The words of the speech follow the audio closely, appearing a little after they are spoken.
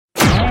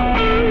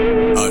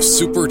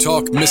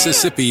SuperTalk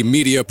Mississippi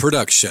media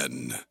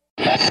production.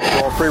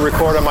 I'll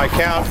pre-record on my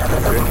count.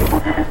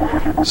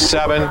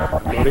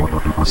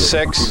 7,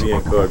 6,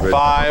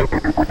 5,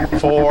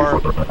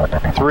 4,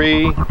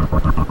 3,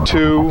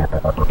 2.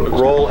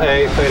 Roll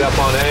A, fade up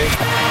on A.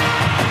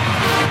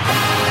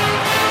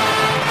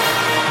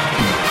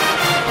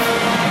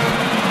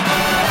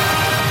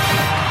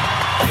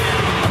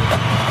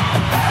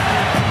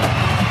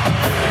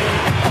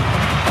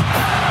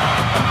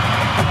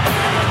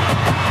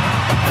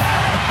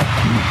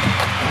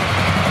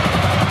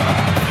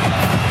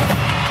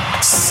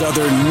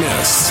 Southern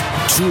Miss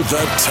to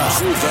the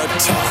top.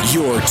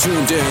 You're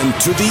tuned in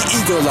to the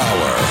Eagle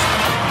Hour.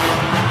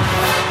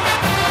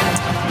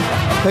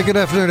 Hey, good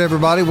afternoon,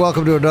 everybody.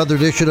 Welcome to another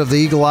edition of the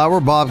Eagle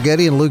Hour. Bob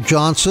Getty and Luke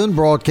Johnson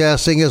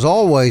broadcasting, as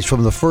always,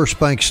 from the First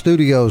Bank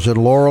Studios in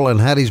Laurel and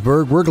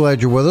Hattiesburg. We're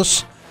glad you're with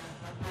us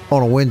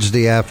on a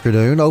Wednesday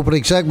afternoon.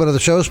 Opening segment of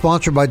the show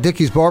sponsored by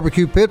Dickey's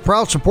Barbecue Pit,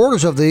 proud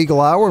supporters of the Eagle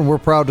Hour, and we're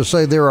proud to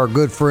say they're our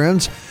good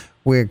friends.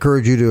 We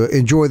encourage you to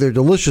enjoy their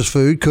delicious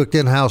food, cooked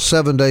in-house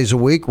 7 days a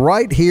week,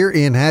 right here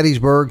in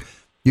Hattiesburg.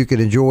 You can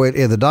enjoy it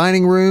in the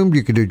dining room.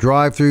 You can do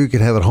drive-through. You can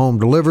have it home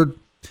delivered.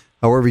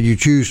 However you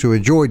choose to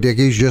enjoy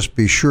Dickey's, just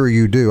be sure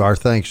you do. Our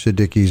thanks to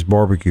Dickey's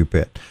Barbecue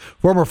Pit.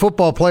 Former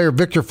football player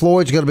Victor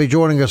Floyd's going to be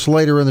joining us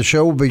later in the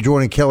show. We'll be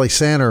joining Kelly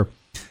Sander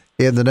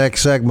in the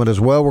next segment as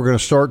well. We're going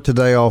to start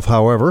today off,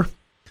 however,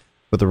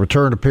 with a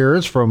return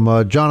appearance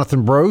from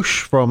Jonathan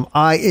Broche from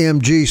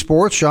IMG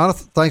Sports.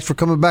 Jonathan, thanks for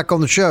coming back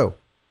on the show.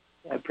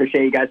 I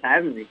appreciate you guys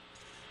having me.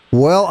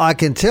 Well, I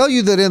can tell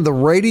you that in the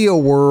radio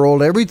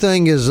world,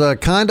 everything is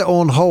kind of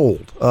on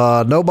hold.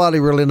 Nobody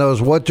really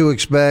knows what to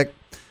expect.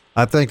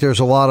 I think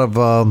there's a lot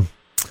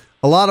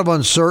of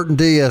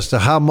uncertainty as to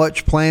how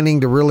much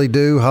planning to really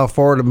do, how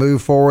far to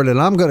move forward, and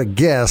I'm going to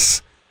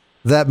guess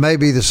that may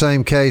be the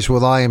same case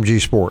with IMG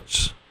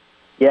Sports.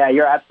 Yeah,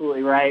 you're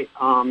absolutely right.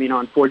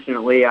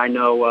 Unfortunately, I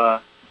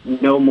know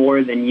no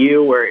more than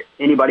you or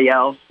anybody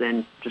else,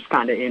 and just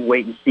kind of in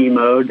wait-and-see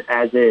mode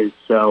as is,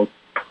 so...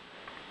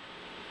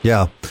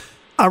 Yeah.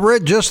 I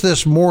read just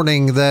this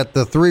morning that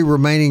the three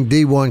remaining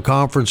D1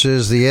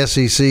 conferences, the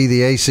SEC,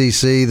 the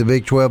ACC, the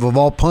Big 12, have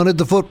all punted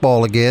the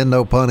football again,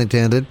 no pun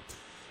intended,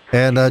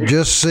 and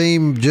just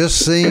seem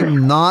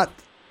not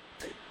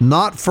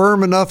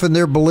firm enough in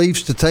their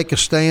beliefs to take a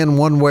stand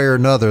one way or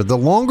another. The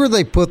longer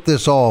they put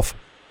this off,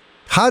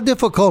 how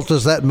difficult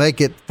does that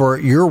make it for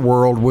your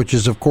world, which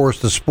is, of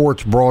course, the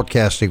sports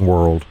broadcasting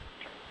world?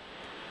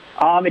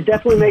 It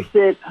definitely makes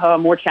it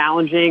more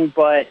challenging,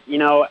 but,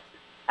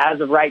 as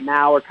of right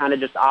now, we're kind of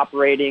just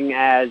operating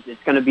as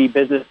it's going to be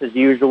business as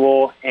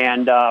usual,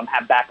 and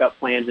have backup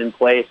plans in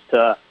place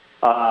to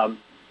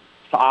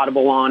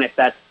audible on if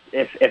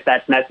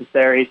that's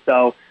necessary.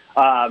 So,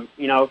 as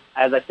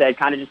I said,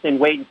 kind of just in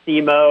wait and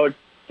see mode.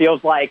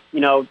 Feels like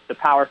the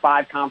Power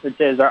 5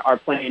 conferences are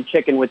playing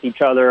chicken with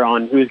each other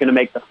on who's going to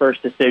make the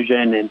first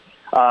decision, and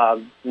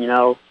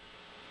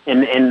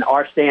in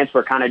our stance,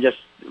 we're kind of just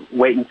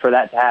waiting for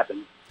that to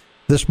happen.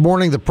 This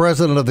morning, the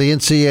president of the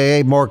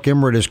NCAA, Mark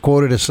Emmert, is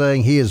quoted as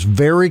saying he is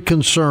very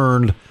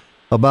concerned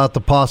about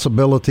the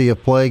possibility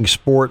of playing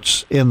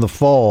sports in the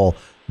fall.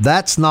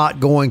 That's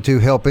not going to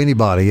help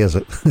anybody, is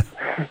it?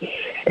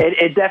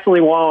 It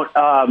definitely won't.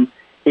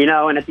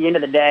 And at the end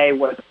of the day,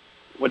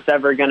 what's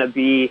ever going to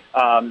be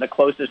the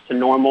closest to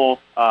normal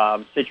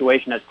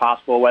situation as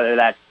possible, whether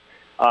that's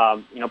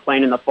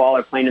playing in the fall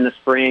or playing in the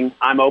spring,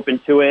 I'm open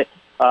to it.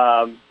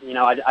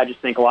 I just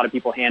think a lot of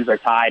people's hands are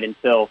tied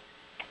until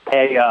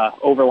a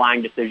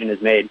overlying decision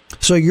is made.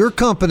 So your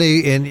company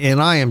in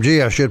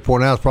IMG, I should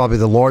point out, is probably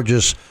the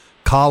largest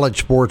college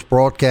sports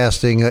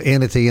broadcasting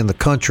entity in the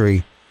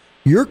country.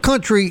 Your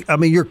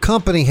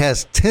company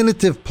has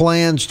tentative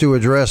plans to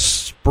address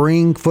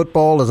spring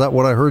football. Is that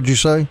what I heard you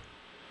say?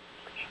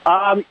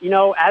 As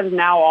of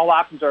now, all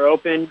options are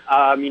open.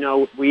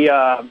 We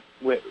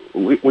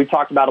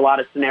talked about a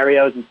lot of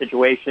scenarios and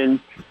situations.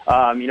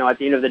 At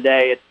the end of the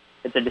day,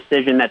 it's a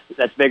decision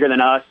that's bigger than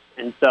us.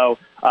 And so,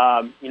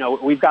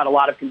 we've got a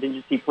lot of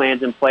contingency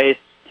plans in place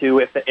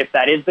if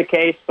that is the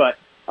case. But,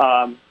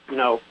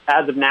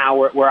 as of now,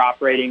 we're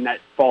operating that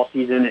fall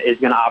season is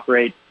going to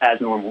operate as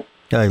normal.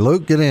 Okay,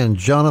 Luke, get in.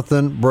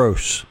 Jonathan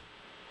Broche.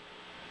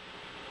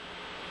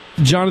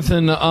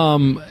 Jonathan,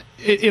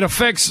 it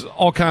affects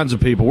all kinds of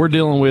people. We're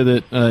dealing with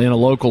it in a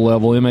local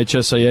level.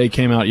 MHSAA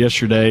came out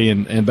yesterday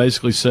and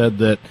basically said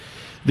that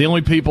the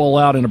only people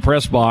allowed in a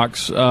press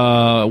box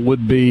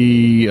would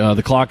be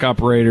the clock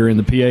operator and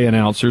the PA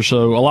announcer.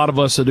 So a lot of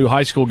us that do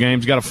high school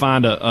games got to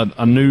find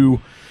a new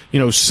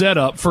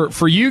setup.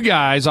 For you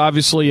guys,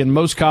 obviously, in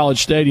most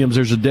college stadiums,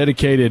 there's a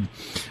dedicated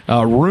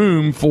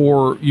room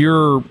for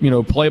your,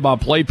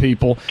 play-by-play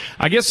people.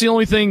 I guess the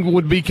only thing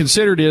would be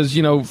considered is,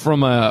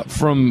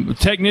 from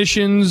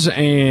technicians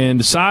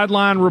and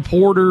sideline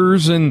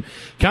reporters and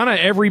kind of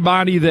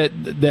everybody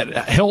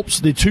that helps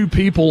the two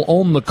people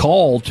on the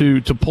call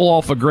to pull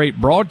off a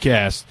great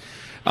broadcast.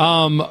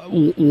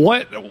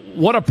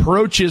 What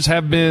approaches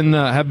have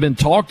been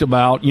talked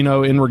about,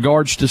 in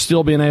regards to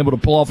still being able to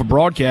pull off a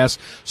broadcast,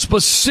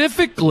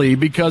 specifically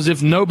because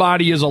if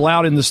nobody is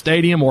allowed in the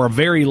stadium or a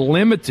very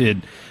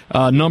limited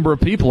number of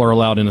people are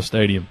allowed in a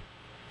stadium?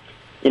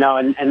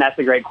 And that's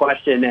a great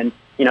question. And,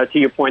 to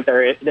your point,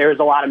 there's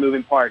a lot of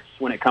moving parts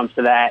when it comes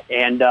to that.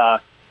 And I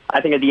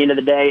think at the end of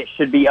the day, it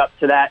should be up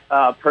to that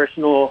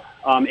personal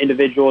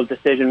individual's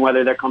decision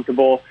whether they're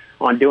comfortable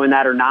on doing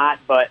that or not.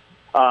 But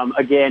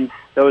again,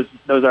 those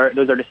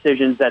are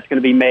decisions that's going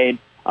to be made,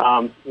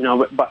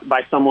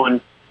 by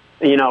someone,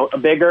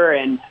 bigger,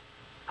 and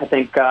I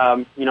think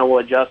we'll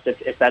adjust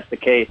if that's the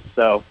case.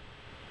 So,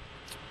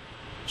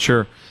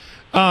 sure.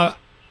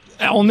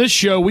 On this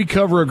show, we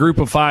cover a Group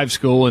of 5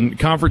 school, and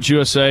Conference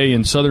USA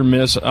and Southern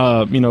Miss,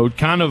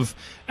 kind of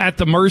at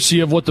the mercy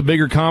of what the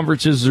bigger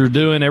conferences are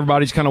doing.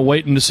 Everybody's kind of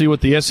waiting to see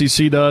what the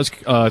SEC does.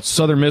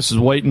 Southern Miss is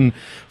waiting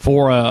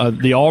for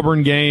the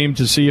Auburn game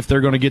to see if they're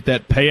going to get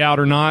that payout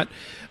or not.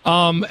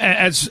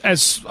 As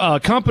a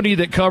company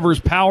that covers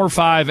Power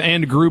 5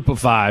 and Group of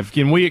 5,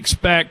 can we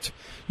expect,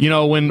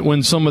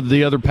 when some of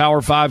the other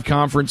Power 5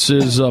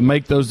 conferences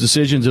make those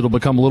decisions, it'll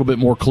become a little bit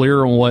more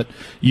clear on what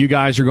you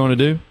guys are going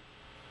to do?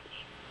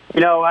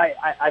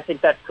 I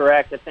think that's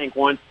correct. I think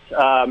once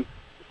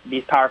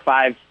these Power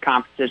 5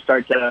 conferences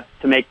start to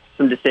make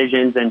some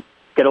decisions and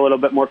get a little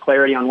bit more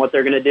clarity on what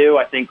they're going to do,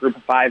 I think Group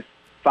of 5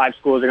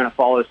 schools are going to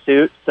follow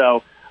suit.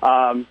 So,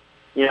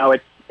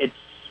 it's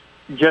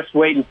just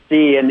wait and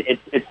see. And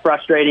it's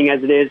frustrating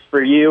as it is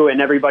for you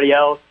and everybody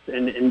else,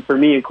 and for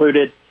me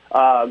included,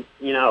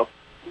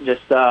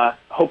 just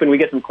hoping we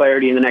get some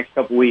clarity in the next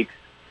couple weeks.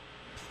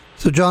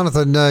 So,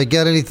 Jonathan,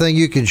 got anything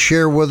you can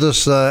share with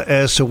us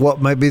as to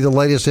what may be the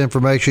latest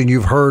information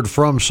you've heard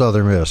from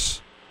Southern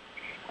Miss?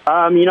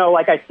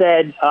 Like I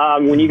said,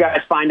 when you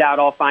guys find out,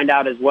 I'll find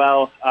out as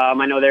well.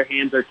 I know their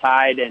hands are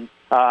tied, and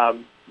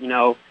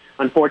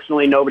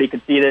unfortunately, nobody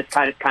could see this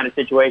kind of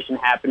situation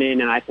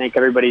happening. And I think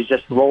everybody's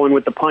just rolling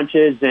with the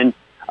punches and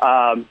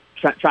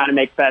trying to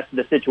make best of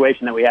the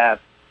situation that we have.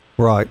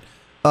 Right.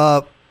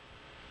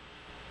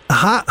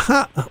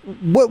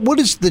 What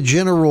is the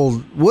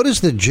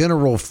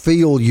general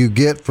feel you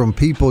get from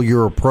people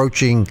you're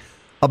approaching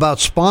about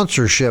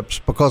sponsorships?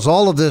 Because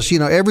all of this,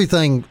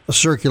 everything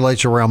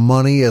circulates around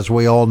money, as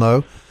we all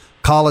know.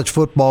 College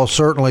football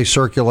certainly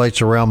circulates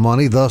around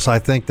money. Thus, I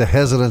think the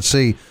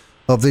hesitancy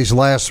of these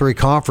last 3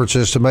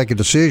 conferences to make a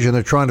decision,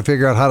 they're trying to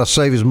figure out how to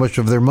save as much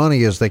of their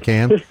money as they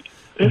can.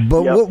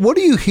 But Yep. what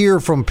do you hear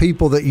from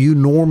people that you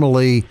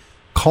normally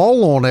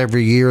call on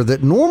every year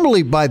that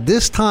normally by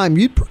this time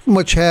you pretty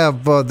much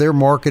have their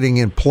marketing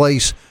in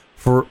place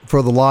for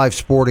the live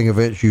sporting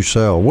events you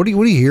sell? What do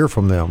you hear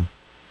from them?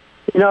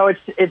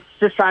 It's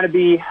just trying to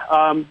be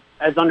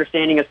as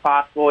understanding as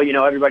possible.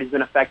 Everybody's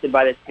been affected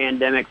by this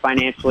pandemic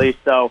financially,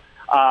 so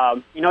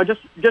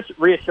just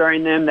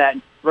reassuring them that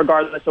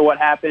regardless of what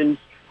happens,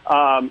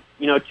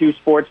 to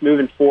sports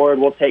moving forward,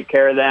 we'll take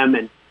care of them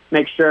and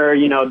make sure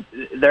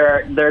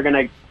they're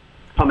going to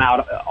come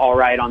out all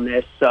right on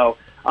this. So.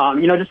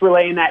 Just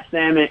relaying that to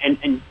them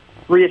and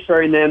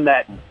reassuring them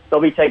that they'll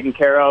be taken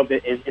care of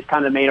is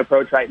kind of the main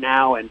approach right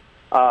now. And,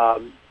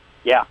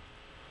 yeah.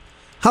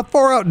 How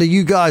far out do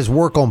you guys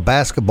work on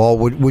basketball?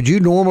 Would you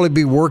normally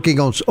be working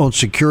on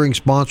securing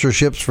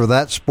sponsorships for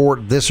that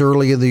sport this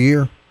early in the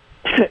year?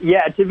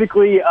 Yeah,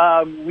 typically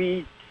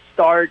we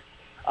start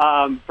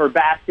for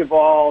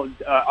basketball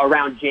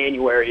around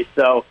January.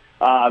 So,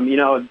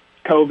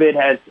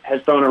 COVID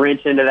has thrown a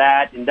wrench into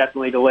that and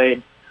definitely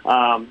delayed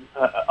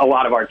a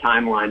lot of our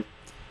timeline.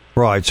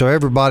 Right. So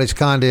everybody's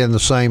kind of in the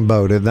same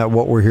boat. Isn't that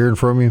what we're hearing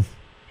from you?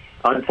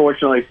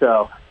 Unfortunately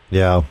so.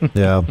 Yeah.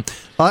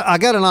 I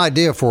got an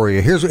idea for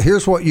you.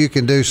 Here's what you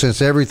can do since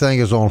everything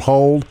is on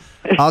hold.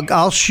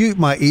 I'll shoot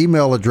my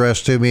email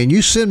address to me, and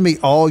you send me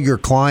all your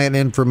client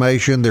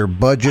information, their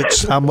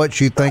budgets, how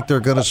much you think they're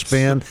going to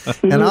spend,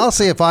 and I'll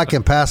see if I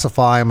can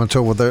pacify them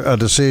until a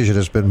decision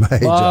has been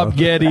made. Bob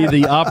Getty,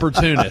 the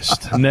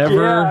opportunist,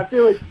 never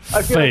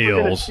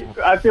fails.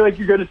 I feel like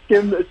you're going to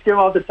skim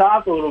off the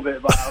top a little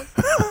bit,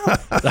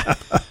 Bob.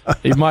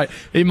 He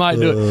might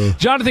do it.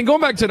 Jonathan,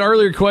 going back to the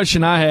earlier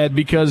question I had,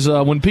 because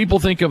when people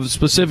think of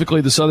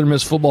specifically the Southern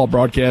Miss football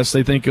broadcast,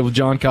 they think of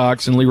John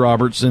Cox and Lee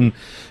Roberts and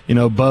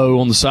Bo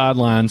on the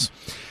sidelines.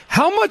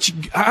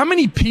 How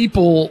many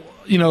people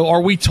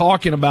are we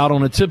talking about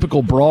on a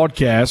typical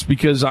broadcast?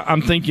 Because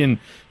I'm thinking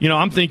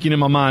in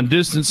my mind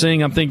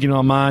distancing. I'm thinking in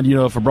my mind,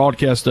 if a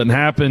broadcast doesn't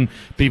happen,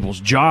 people's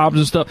jobs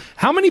and stuff.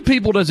 How many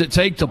people does it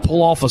take to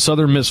pull off a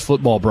Southern Miss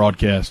football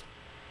broadcast?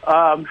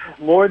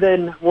 More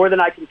than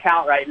I can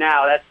count right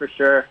now, that's for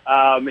sure.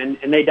 And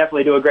they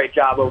definitely do a great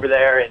job over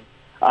there. And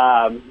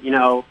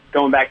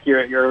going back to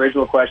your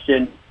original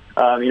question,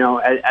 at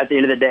the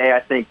end of the day, I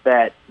think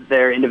that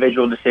their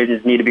individual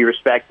decisions need to be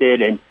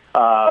respected, and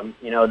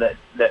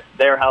that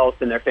their health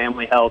and their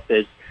family health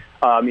is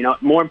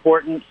more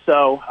important.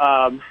 So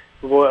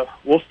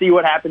we'll see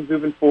what happens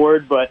moving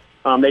forward, but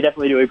they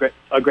definitely do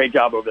a great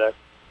job over there.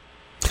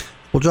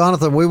 Well,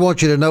 Jonathan, we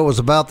want you to know it was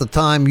about the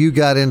time you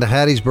got into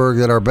Hattiesburg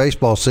that our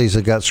baseball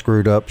season got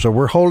screwed up. So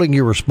we're holding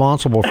you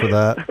responsible for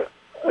that.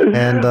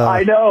 And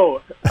I know.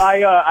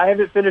 I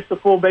haven't finished the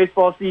full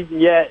baseball season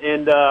yet,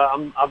 and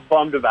I'm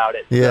bummed about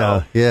it.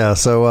 Yeah, so. yeah.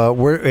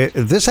 So if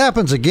this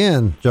happens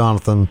again,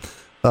 Jonathan,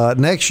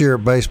 next year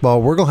at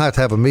baseball, we're going to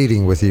have a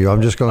meeting with you.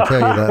 I'm just going to tell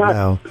you that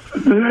now.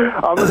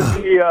 I'm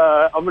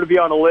going to be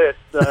on a list,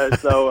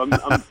 so I'm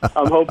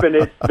hoping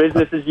it's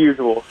business as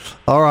usual.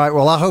 All right.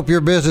 Well, I hope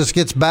your business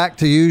gets back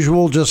to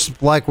usual,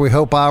 just like we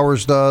hope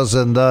ours does,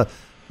 and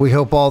we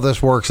hope all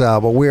this works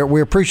out. But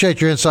we appreciate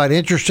your insight.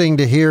 Interesting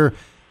to hear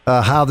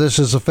how this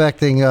is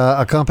affecting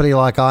a company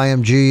like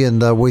IMG,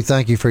 and we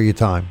thank you for your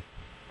time.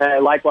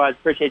 Likewise,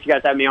 appreciate you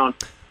guys having me on.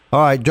 All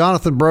right,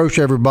 Jonathan Broche,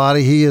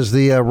 everybody. He is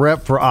the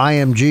rep for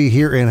IMG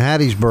here in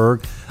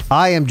Hattiesburg.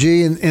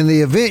 IMG, in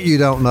the event you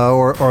don't know,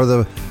 are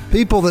the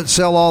people that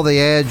sell all the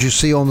ads you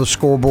see on the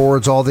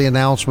scoreboards, all the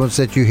announcements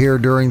that you hear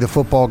during the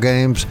football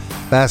games,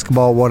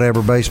 basketball,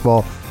 whatever,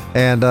 baseball.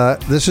 And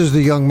this is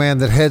the young man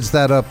that heads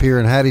that up here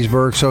in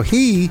Hattiesburg. So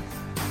he,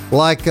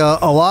 like a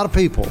lot of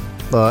people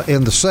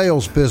in the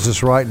sales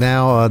business right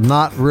now,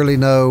 not really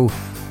know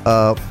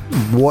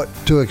what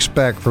to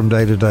expect from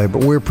day to day.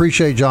 But we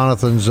appreciate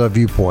Jonathan's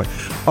viewpoint.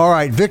 All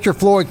right, Victor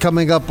Floyd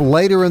coming up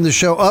later in the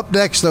show. Up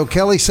next, though,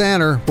 Kelly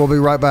Sander. We'll be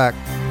right back.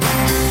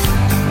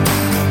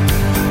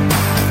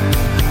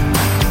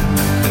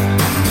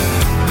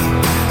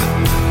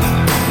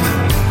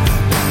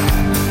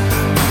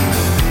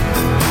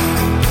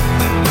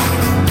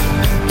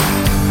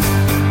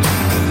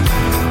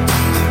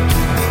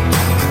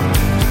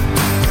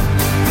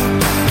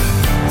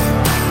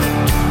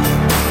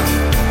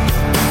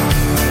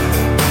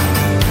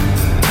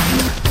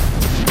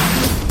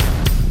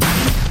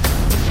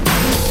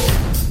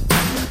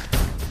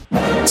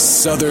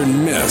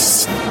 Southern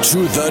Miss to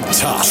the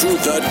top. To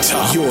the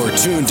top. You're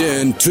tuned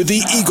in to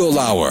the Eagle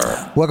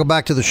Hour. Welcome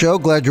back to the show.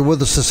 Glad you're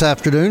with us this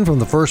afternoon from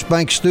the First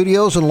Bank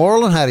Studios in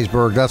Laurel and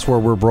Hattiesburg. That's where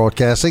we're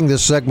broadcasting.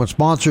 This segment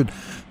sponsored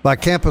by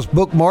Campus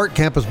Bookmart,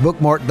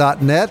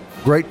 campusbookmart.net.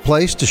 Great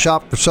place to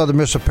shop for Southern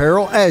Miss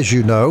apparel. As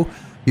you know,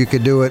 you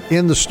can do it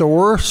in the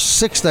store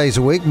 6 days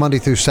a week, Monday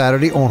through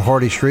Saturday on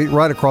Hardy Street,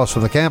 right across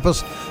from the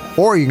campus.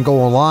 Or you can go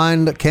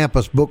online to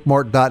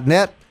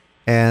campusbookmart.net,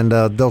 and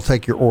they'll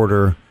take your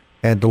order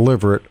and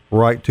deliver it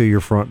right to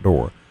your front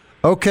door.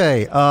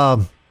 Okay,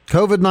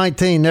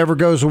 COVID-19 never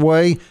goes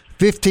away.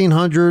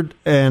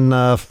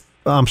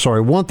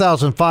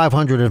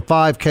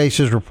 1,505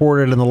 cases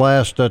reported in the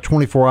last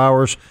 24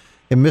 hours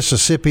in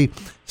Mississippi.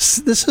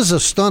 This is a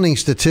stunning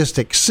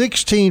statistic.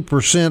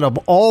 16% of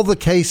all the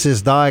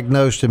cases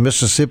diagnosed in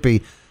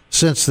Mississippi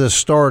since this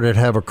started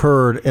have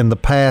occurred in the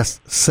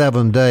past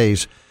 7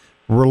 days.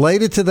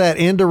 Related to that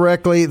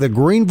indirectly, the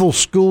Greenville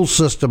school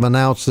system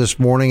announced this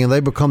morning, and they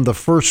become the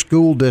first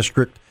school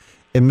district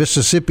in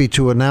Mississippi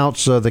to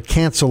announce the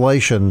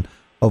cancellation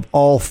of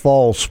all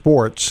fall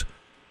sports.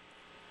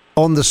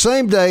 On the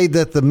same day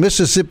that the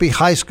Mississippi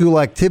High School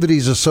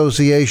Activities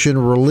Association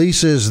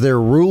releases their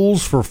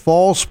rules for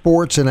fall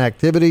sports and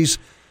activities.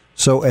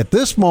 So at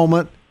this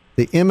moment,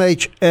 the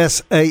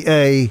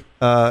MHSAA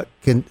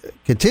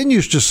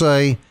continues to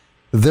say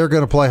they're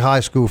going to play high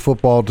school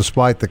football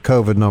despite the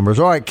COVID numbers.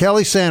 All right,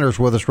 Kelly Sanders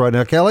with us right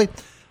now. Kelly,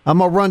 I'm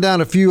going to run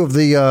down a few of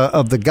the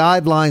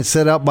guidelines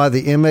set out by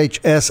the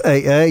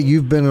MHSAA.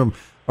 You've been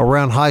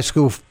around high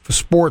school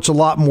sports a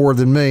lot more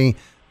than me.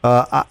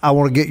 I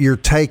want to get your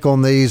take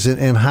on these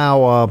and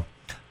how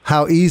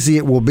easy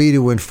it will be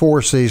to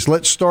enforce these.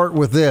 Let's start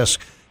with this.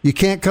 You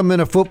can't come in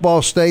a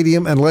football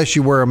stadium unless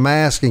you wear a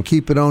mask and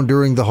keep it on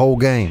during the whole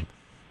game.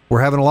 We're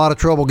having a lot of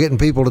trouble getting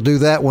people to do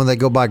that when they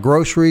go buy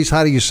groceries.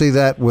 How do you see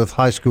that with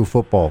high school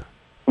football?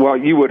 Well,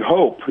 you would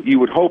hope that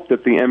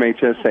the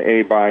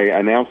MHSAA, by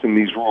announcing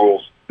these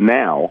rules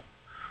now,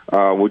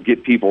 would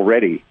get people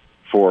ready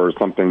for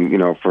something,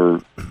 for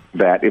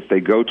that if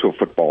they go to a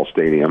football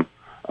stadium.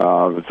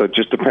 So it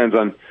just depends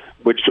on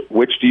which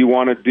do you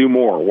want to do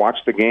more, watch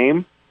the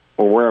game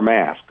or wear a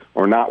mask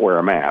or not wear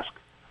a mask.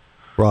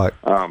 Right.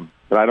 But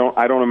I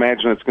don't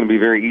imagine it's going to be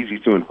very easy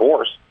to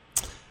enforce.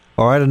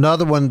 All right,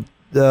 another one.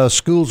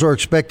 Schools are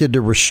expected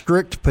to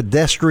restrict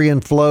pedestrian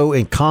flow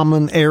in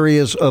common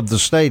areas of the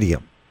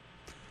stadium.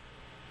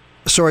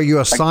 So are you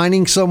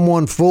assigning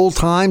someone full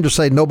time to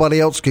say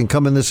nobody else can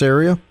come in this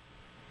area?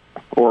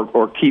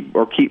 Or keep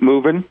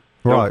moving.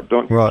 Right.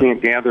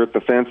 Can't gather at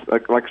the fence.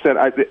 Like I said,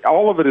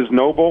 all of it is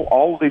noble.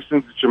 All of these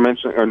things that you're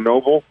mentioning are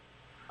noble.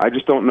 I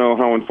just don't know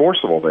how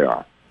enforceable they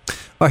are.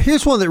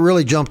 Here's one that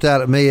really jumped out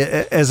at me.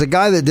 As a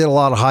guy that did a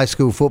lot of high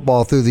school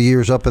football through the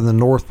years up in the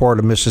north part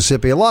of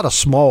Mississippi, a lot of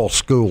small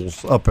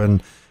schools up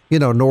in,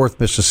 North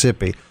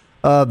Mississippi.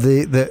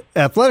 The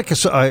Athletic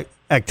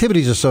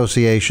Activities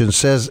Association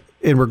says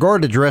in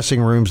regard to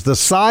dressing rooms, the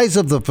size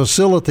of the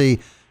facility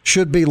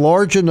should be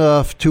large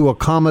enough to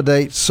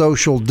accommodate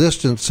social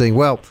distancing.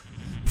 Well,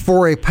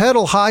 for a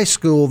Petal High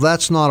School,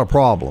 that's not a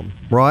problem,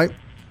 right?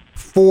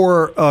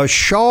 For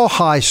Shaw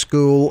High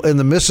School in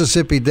the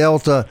Mississippi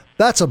Delta,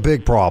 that's a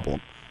big problem.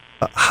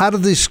 How do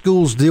these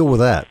schools deal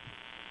with that?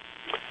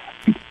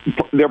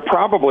 they're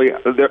probably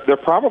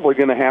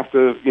going to have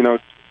to,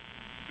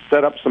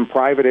 set up some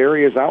private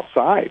areas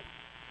outside.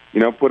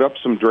 Put up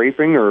some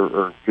draping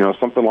or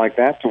something like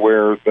that to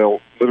where they'll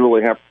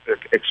literally have to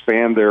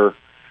expand their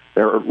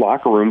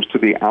locker rooms to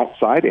the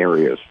outside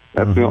areas.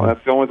 That's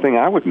that's the only thing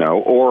I would know.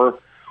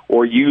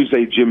 Or use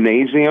a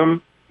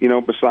gymnasium,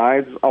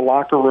 besides a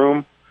locker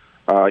room.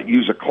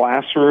 Use a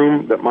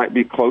classroom that might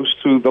be close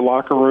to the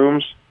locker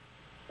rooms.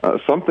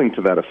 Something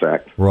to that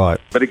effect.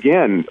 Right. But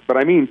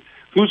I mean,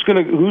 who's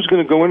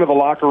gonna go into the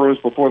locker rooms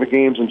before the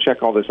games and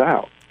check all this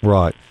out?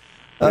 Right.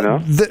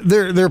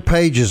 There are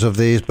pages of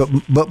these,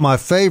 but my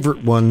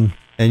favorite one,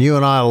 and you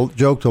and I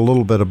joked a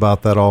little bit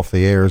about that off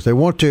the air, is they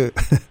want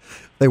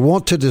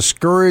to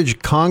discourage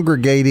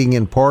congregating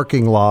in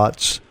parking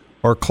lots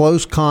or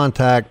close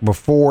contact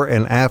before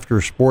and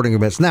after sporting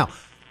events. Now,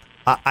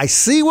 I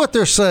see what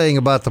they're saying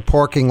about the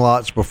parking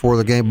lots before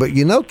the game, but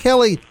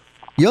Kelly,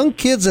 young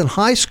kids in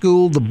high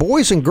school, the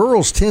boys and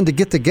girls tend to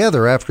get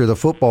together after the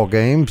football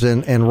games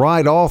and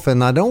ride off,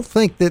 and I don't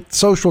think that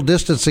social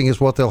distancing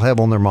is what they'll have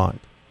on their mind.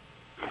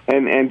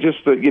 And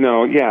just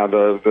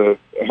the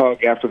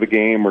hug after the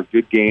game or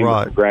good game,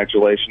 right. Or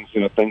congratulations,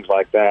 things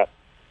like that.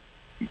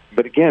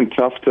 But again,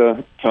 tough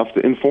to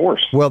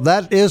enforce. Well,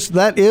 that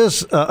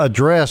is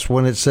addressed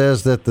when it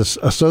says that the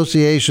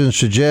association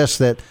suggests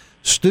that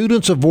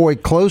students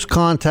avoid close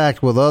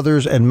contact with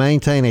others and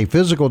maintain a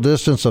physical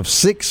distance of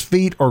 6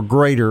 feet or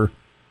greater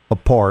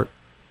apart.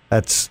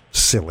 That's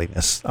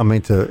silliness. I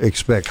mean, to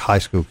expect high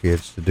school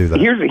kids to do that.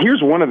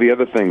 Here's one of the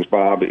other things,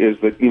 Bob, is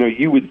that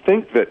you would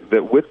think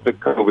that with the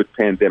COVID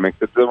pandemic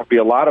that there would be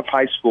a lot of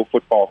high school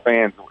football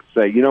fans that would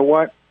say, you know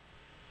what,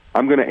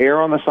 I'm going to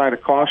err on the side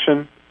of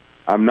caution.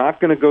 I'm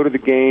not going to go to the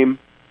game.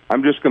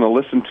 I'm just going to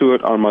listen to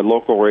it on my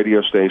local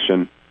radio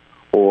station,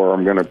 or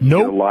I'm going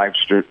to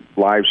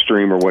live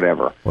stream or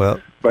whatever.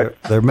 Well,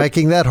 but they're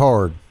making that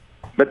hard.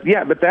 But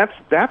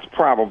that's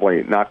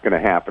probably not going to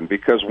happen,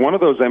 because one of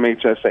those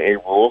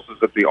MHSAA rules is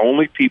that the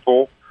only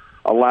people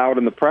allowed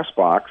in the press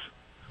box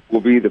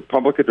will be the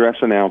public address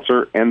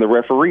announcer and the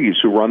referees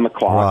who run the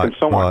clock and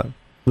so on.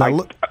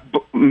 Now,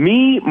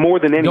 me more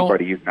than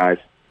anybody, you guys.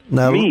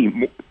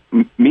 Me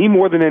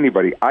more than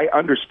anybody. I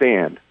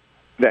understand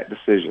that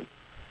decision.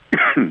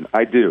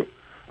 I do,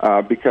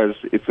 because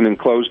it's an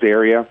enclosed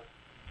area.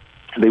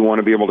 They want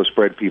to be able to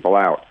spread people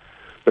out,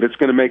 but it's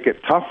going to make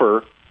it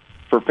tougher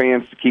for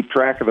fans to keep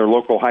track of their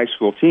local high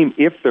school team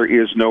if there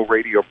is no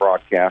radio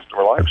broadcast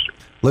or live stream.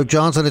 Luke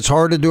Johnson, it's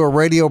hard to do a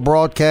radio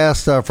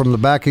broadcast from the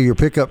back of your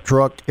pickup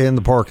truck in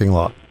the parking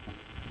lot.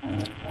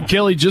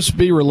 Kelly, just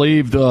be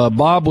relieved.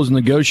 Bob was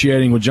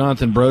negotiating with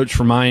Jonathan Broach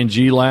from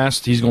IMG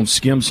last. He's going to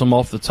skim some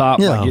off the top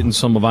by getting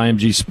some of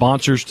IMG's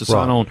sponsors to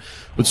sign on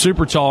with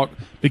Super Talk.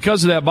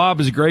 Because of that, Bob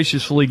has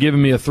graciously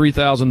given me a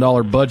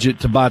 $3,000 budget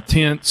to buy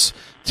tents,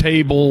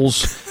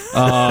 tables,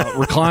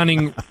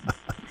 reclining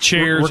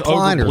chairs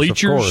over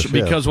bleachers,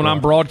 because when I'm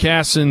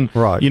broadcasting,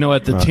 at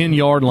the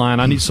 10-yard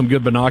line, I need some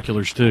good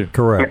binoculars too.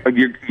 Correct.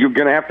 You're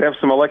going to have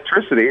some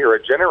electricity or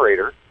a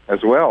generator as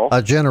well.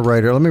 A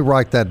generator. Let me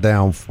write that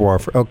down for.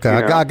 Okay,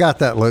 I got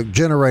that, Luke.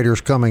 Generators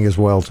coming as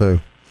well too.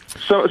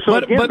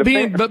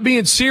 But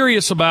being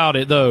serious about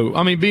it, though,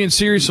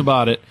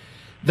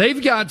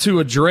 they've got to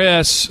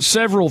address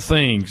several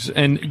things,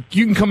 and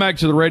you can come back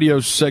to the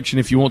radio section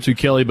if you want to,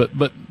 Kelly, but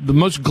the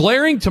most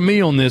glaring to me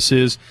on this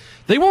is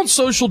they want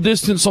social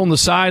distance on the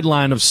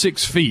sideline of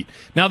 6 feet.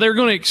 Now, they're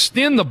going to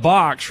extend the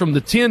box from the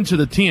 10 to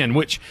the 10,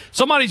 which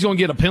somebody's going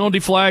to get a penalty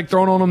flag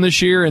thrown on them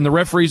this year, and the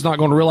referee's not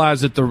going to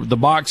realize that the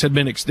box had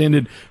been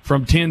extended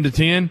from 10 to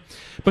 10.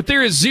 But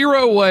there is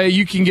zero way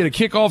you can get a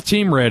kickoff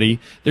team ready.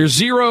 There's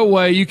zero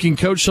way you can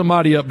coach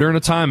somebody up during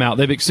a timeout.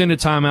 They've extended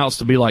timeouts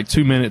to be like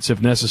 2 minutes if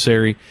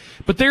necessary.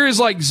 But there is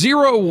like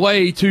zero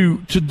way to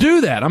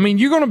do that. I mean,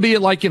 you're going to be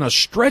like in a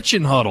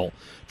stretching huddle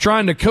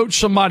trying to coach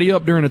somebody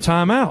up during a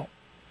timeout.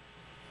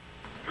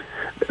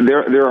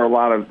 There are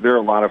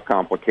a lot of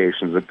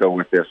complications that go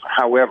with this.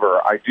 However,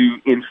 I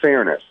do, in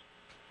fairness,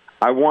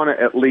 I want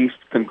to at least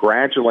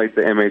congratulate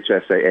the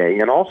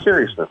MHSAA. In all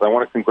seriousness, I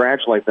want to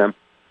congratulate them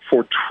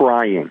for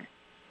trying.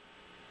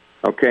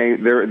 Okay,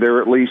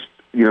 they're at least,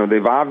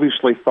 they've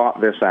obviously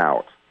thought this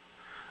out,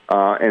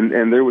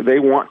 and they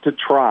want to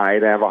try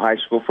to have a high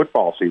school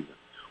football season.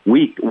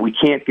 We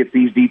can't get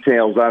these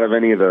details out of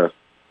any of the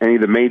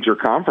major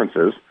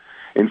conferences.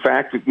 In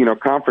fact,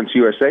 Conference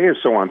USA is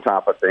so on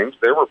top of things.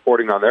 They're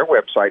reporting on their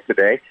website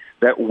today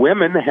that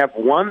women have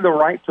won the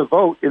right to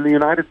vote in the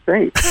United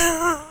States.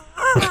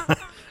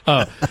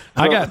 I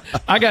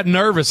got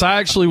nervous. I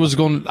actually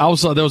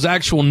there was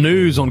actual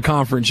news on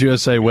Conference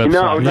USA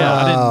website.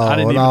 I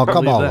didn't even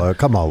come on, Luke.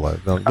 Come on,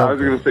 Luke. I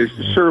was going to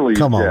say, surely.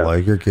 Come on,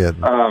 Luke. You're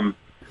kidding.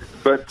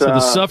 But the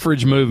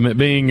suffrage movement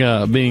being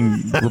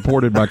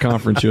reported by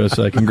Conference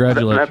USA.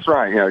 Congratulations. That's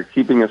right. Yeah,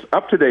 keeping us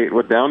up to date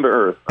with down to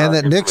earth. And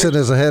that Nixon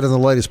is ahead in the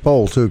latest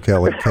poll too,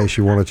 Kelly. In case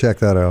you want to check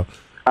that out.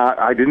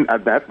 I didn't.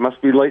 That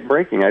must be late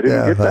breaking. I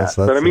didn't get that.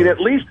 But I mean, at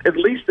least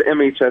the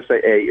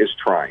MHSAA is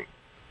trying.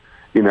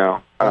 You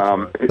know,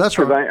 That's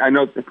right. I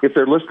know if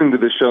they're listening to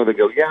this show, they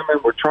go, "Yeah, man,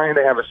 we're trying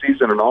to have a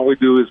season, and all we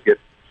do is get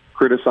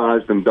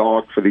criticized and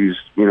dogged for these,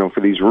 for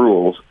these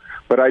rules."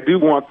 But I do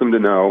want them to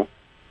know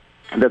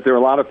that there are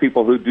a lot of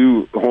people who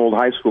do hold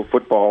high school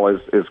football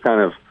as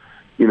kind of,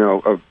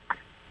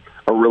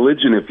 a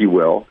religion, if you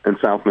will, in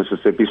South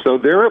Mississippi. So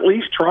they're at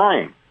least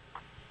trying.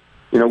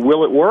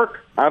 Will it work?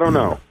 I don't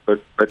know,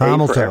 but Time A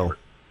will for tell. effort.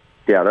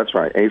 Yeah, that's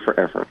right. A for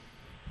effort.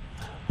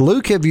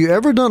 Luke, have you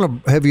ever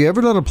done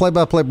a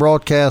play-by-play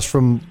broadcast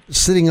from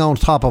sitting on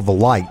top of a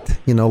light?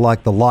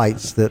 Like the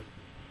lights that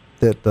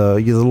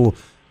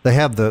they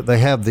have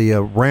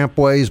the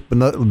rampways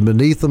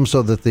beneath them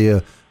so that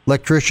the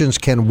electricians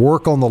can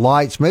work on the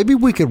lights. Maybe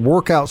we could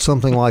work out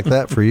something like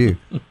that for you.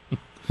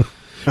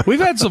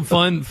 We've had some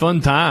fun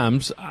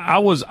times.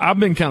 I've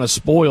been kind of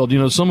spoiled.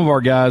 Some of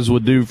our guys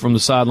would do from the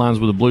sidelines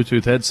with a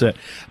Bluetooth headset.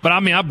 But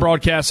I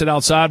broadcasted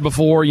outside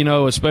before,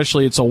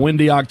 especially it's a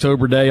windy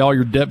October day. All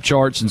your depth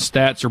charts and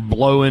stats are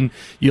blowing.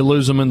 You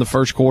lose them in the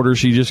first quarter,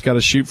 so you just got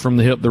to shoot from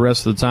the hip the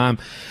rest of the time.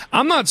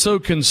 I'm not so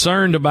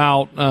concerned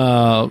about,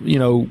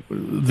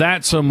 that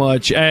so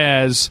much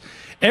as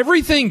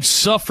everything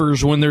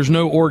suffers when there's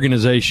no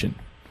organization.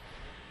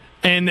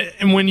 And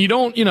when you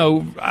don't,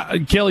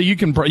 Kelly,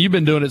 you've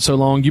been doing it so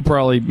long, you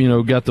probably,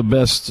 got the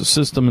best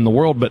system in the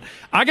world. But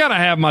I got to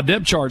have my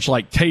depth charts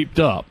taped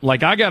up. I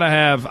got to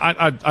have,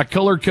 I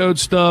color code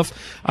stuff.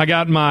 I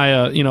got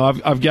my,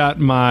 I've got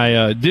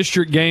my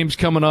district games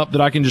coming up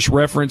that I can just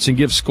reference and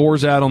give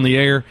scores out on the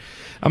air.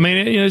 I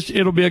mean,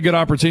 it'll be a good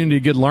opportunity, a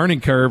good learning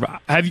curve.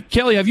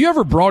 Kelly, have you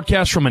ever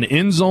broadcast from an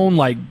end zone,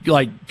 like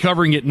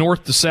covering it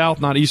north to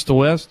south, not east to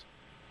west?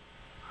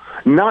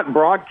 Not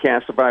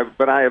broadcast,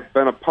 but I have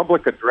been a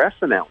public address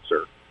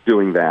announcer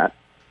doing that.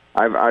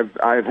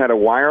 I've had a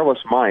wireless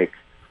mic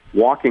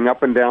walking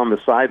up and down the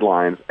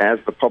sidelines as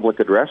the public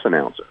address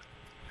announcer,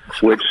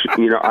 which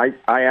I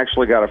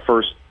actually got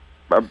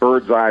a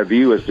bird's eye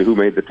view as to who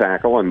made the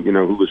tackle and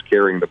who was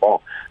carrying the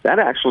ball. That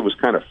actually was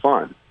kind of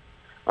fun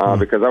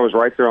because I was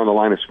right there on the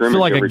line of scrimmage.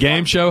 Feel like a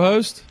game show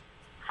host?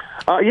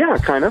 Yeah,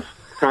 kind of.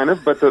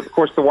 But of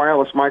course, the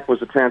wireless mic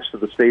was attached to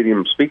the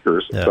stadium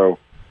speakers, so.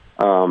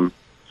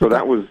 So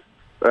that was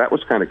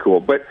kind of cool.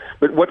 But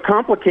what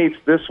complicates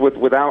this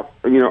without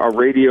a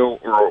radio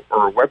or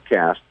a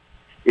webcast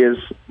is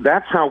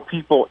that's how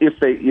people, if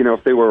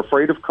they were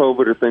afraid of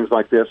COVID or things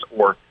like this,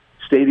 or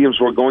stadiums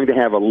were going to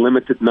have a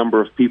limited number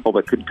of people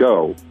that could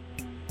go,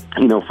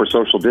 for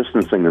social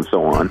distancing and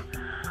so on,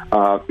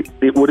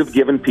 it would have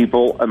given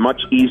people a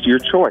much easier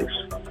choice.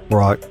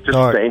 Right. Just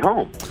stay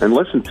home and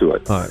listen to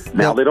it. Right.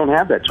 Now they don't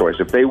have that choice.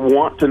 If they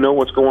want to know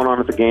what's going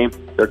on at the game,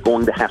 they're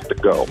going to have to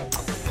go.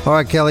 All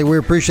right, Kelly, we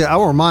appreciate it. I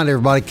will remind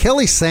everybody,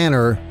 Kelly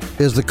Sander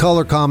is the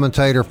color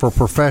commentator for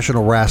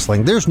professional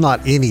wrestling. There's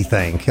not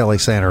anything Kelly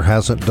Sander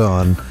hasn't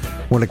done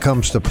when it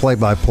comes to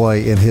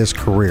play-by-play in his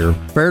career.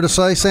 Fair to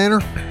say, Sander?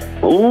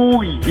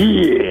 Oh,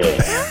 yeah.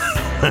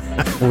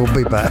 We'll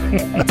be back.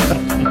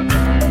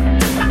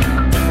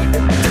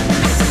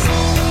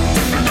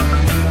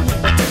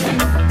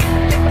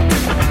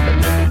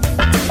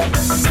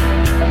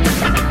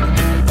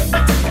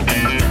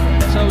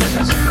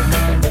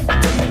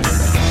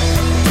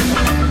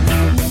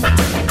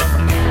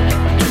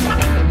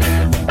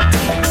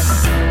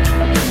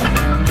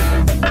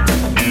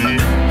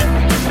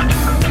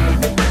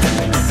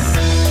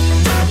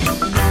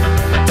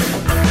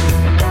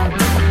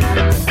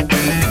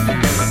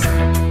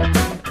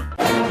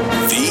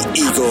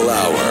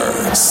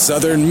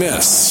 Southern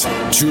Miss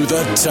to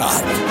the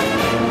top.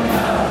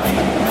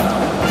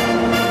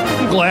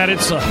 I'm glad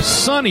it's a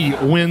sunny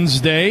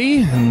Wednesday,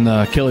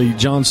 and Kelly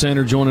John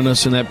Sander joining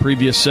us in that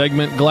previous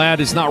segment.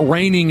 Glad it's not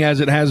raining as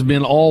it has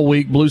been all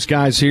week. Blue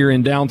skies here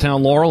in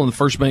downtown Laurel in the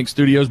First Bank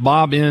Studios.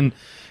 Bob in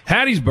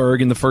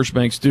Hattiesburg in the First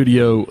Bank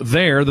Studio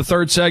there. The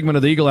third segment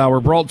of the Eagle Hour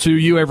brought to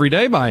you every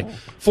day by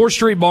 4th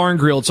Street Bar and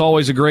Grill. It's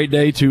always a great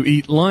day to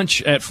eat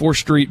lunch at 4th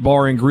Street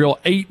Bar and Grill.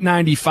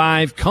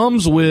 $8.95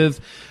 comes with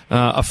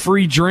a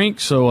free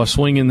drink, so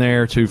swing in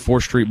there to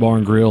 4th Street Bar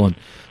and Grill and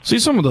see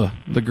some of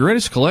the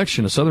greatest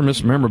collection of Southern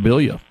Miss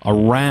memorabilia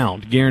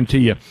around, guarantee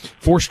you.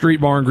 4th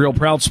Street Bar and Grill,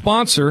 proud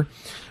sponsor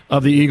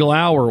of the Eagle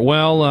Hour.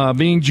 Well,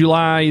 being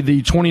July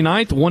the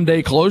 29th, one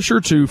day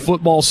closer to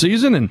football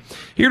season, and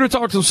here to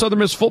talk to Southern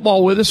Miss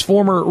football with us,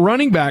 former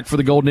running back for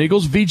the Golden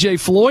Eagles, VJ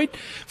Floyd,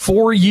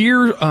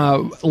 4-year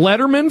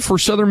letterman for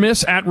Southern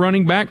Miss at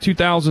running back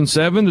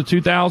 2007 to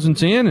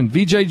 2010, and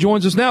VJ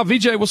joins us now.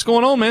 VJ, what's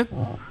going on, man?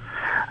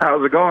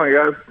 How's it going,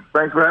 guys?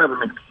 Thanks for having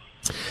me.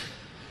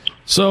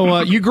 So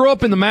you grew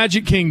up in the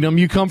Magic Kingdom.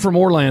 You come from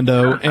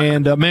Orlando,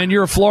 and, man,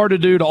 you're a Florida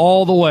dude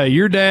all the way.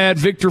 Your dad,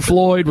 Victor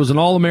Floyd, was an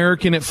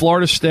All-American at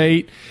Florida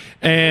State,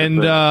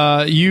 and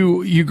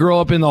you grew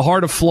up in the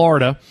heart of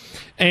Florida.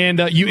 And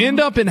you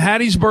end up in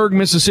Hattiesburg,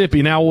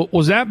 Mississippi. Now,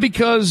 was that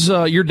because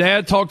your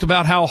dad talked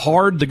about how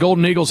hard the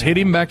Golden Eagles hit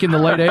him back in the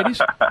late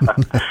 80s?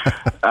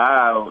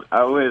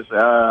 I wish.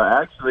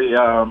 Actually,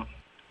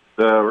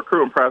 the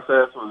recruiting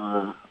process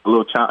was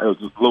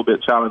a little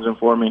bit challenging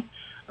for me.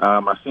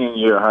 My senior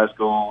year of high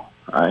school,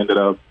 I ended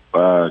up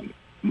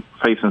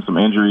facing some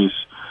injuries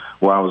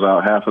while I was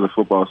out half of the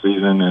football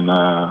season, and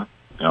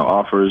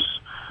offers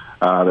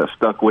that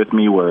stuck with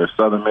me were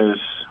Southern Miss,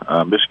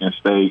 Michigan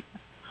State,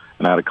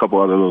 and I had a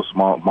couple other little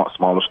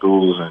smaller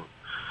schools.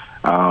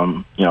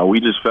 And we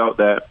just felt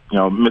that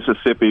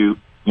Mississippi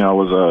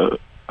was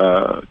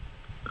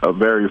a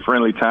very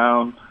friendly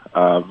town,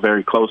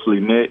 very closely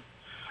knit.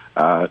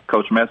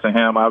 Coach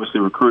Messingham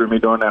obviously recruited me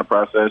during that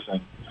process,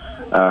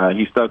 and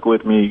he stuck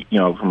with me,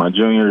 from my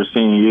junior to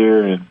senior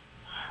year,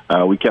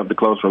 and we kept a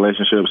close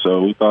relationship.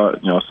 So we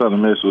thought,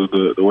 Southern Miss was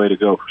the way to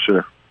go for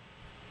sure.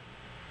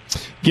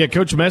 Yeah,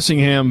 Coach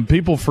Messingham,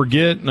 people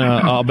forget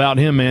about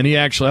him, man.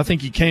 I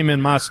think he came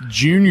in my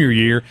junior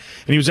year,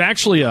 and he was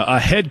actually a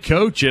head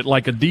coach at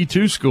like a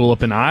D2 school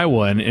up in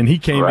Iowa, and he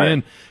came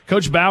in.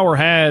 Coach Bauer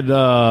had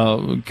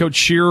Coach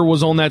Shearer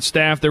was on that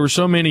staff. There were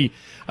so many.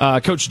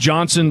 Coach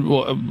Johnson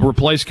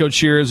replaced Coach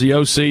Shearer as the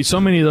OC. So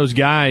many of those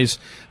guys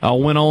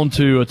went on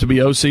to be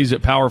OCs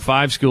at Power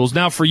 5 schools.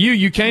 Now, for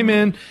you came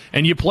in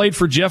and you played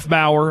for Jeff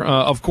Bauer,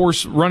 of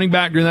course, running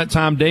back during that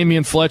time,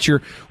 Damian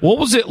Fletcher. What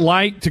was it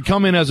like to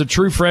come in as a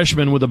true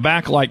freshman with a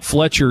back like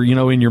Fletcher,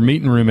 in your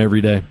meeting room every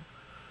day?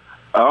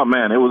 Oh,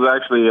 man, it was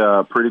actually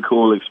a pretty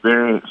cool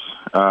experience.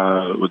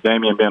 With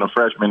Damian being a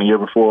freshman the year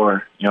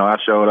before, I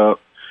showed up.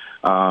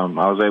 I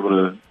was able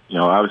to,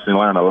 obviously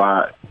learn a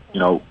lot,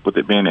 with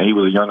it being that he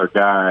was a younger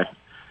guy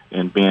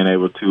and being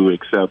able to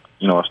accept,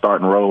 a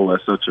starting role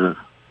at such a,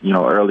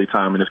 early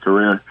time in his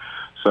career.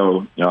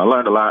 So, I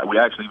learned a lot. We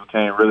actually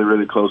became really,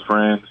 really close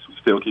friends. We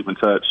still keep in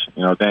touch.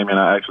 Damian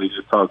I actually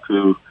just talked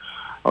to,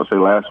 I would say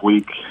last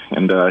week,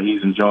 and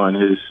he's enjoying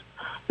his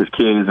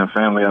kids and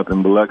family up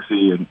in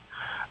Biloxi. And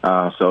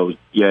so,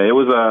 yeah, it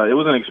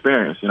was an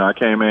experience. I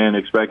came in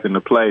expecting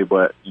to play,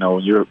 but,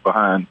 when you're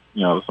behind,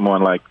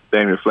 someone like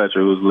Damian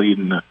Fletcher who's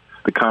leading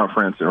the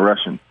conference in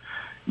rushing,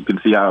 you can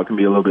see how it can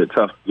be a little bit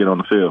tough to get on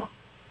the field.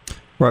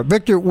 Right,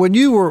 Victor. When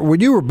you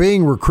were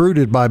being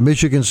recruited by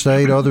Michigan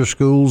State, other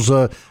schools,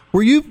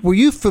 were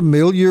you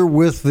familiar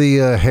with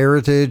the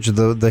heritage,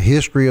 the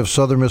history of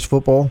Southern Miss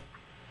football?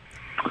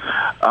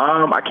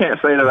 I can't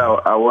say that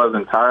I was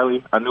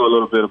entirely. I knew a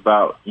little bit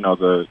about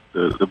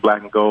the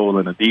black and gold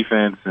and the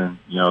defense and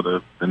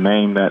the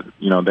name that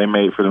they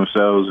made for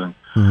themselves,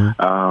 and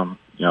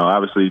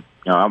obviously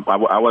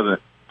I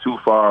wasn't too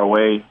far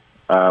away.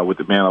 With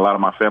it being a lot of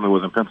my family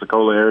was in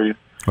Pensacola area,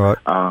 right.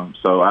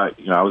 So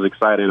I was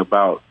excited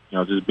about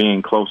just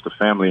being close to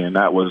family, and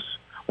that was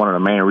one of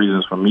the main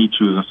reasons for me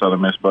choosing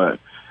Southern Miss. But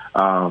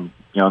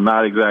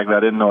not exactly. I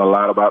didn't know a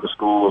lot about the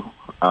school.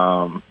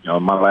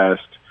 My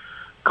last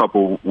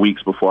couple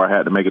weeks before I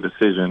had to make a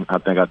decision, I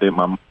think I did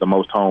the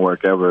most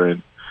homework ever,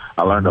 and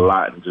I learned a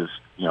lot. And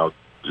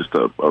just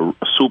a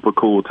super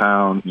cool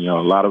town. A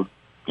lot of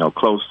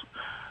close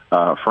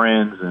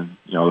friends, and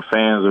the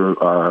fans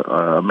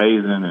are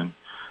amazing, and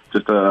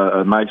just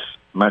a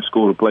nice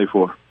school to play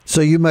for.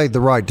 So you made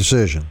the right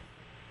decision.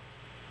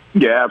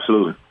 Yeah,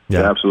 absolutely.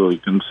 Yeah, absolutely.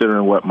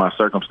 Considering what my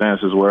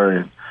circumstances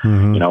were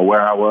and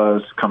where I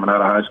was coming out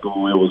of high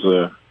school, it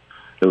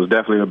was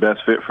definitely the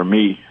best fit for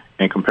me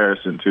in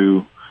comparison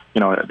to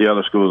the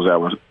other schools that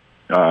were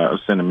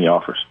sending me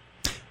offers.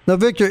 Now,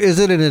 Victor, is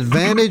it an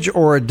advantage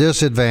or a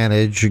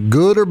disadvantage,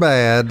 good or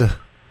bad,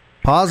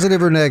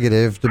 positive or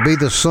negative, to be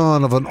the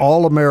son of an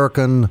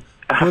All-American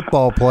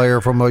football player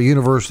from a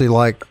university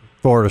like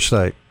Florida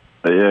State?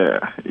 Yeah,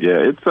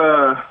 it's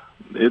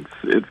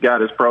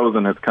got its pros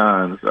and its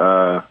cons.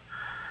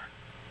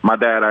 My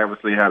dad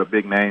obviously had a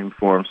big name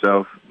for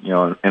himself,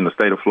 in the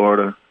state of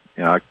Florida.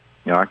 I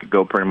could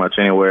go pretty much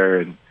anywhere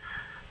and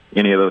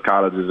any of those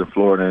colleges in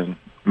Florida and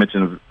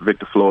mention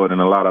Victor Floyd, and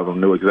a lot of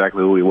them knew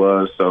exactly who he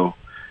was. So,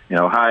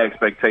 high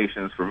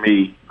expectations for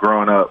me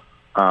growing up.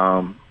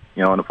 And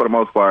for the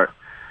most part,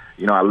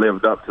 I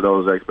lived up to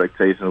those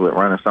expectations with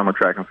running summer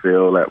track and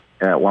field.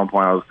 At one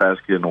point, I was the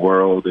fastest kid in the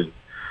world, and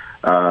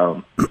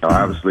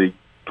obviously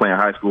playing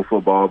high school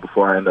football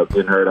before I ended up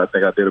getting hurt. I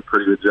think I did a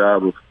pretty good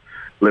job of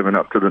living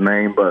up to the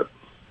name. But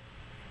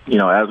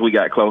as we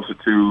got closer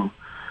to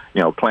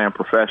playing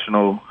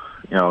professional,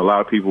 a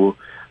lot of people,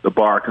 the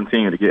bar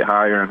continued to get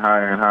higher and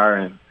higher and higher.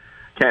 And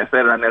can't say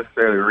that I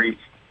necessarily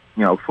reached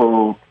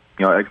full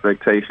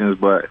expectations,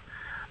 but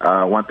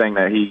one thing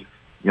that he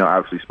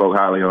obviously spoke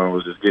highly on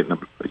was just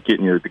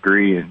getting your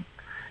degree and,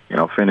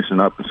 finishing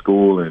up in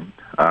school. And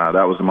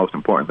that was the most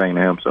important thing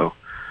to him. So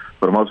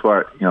for the most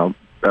part, those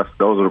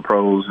are the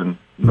pros and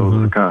those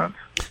are the cons.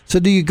 So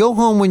do you go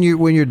home when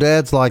your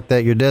dad's like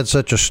that? Your dad's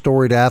such a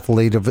storied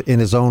athlete in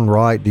his own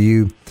right. Do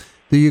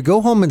you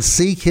go home and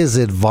seek his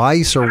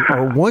advice,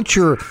 or once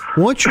you're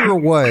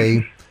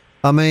away,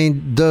 I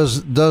mean,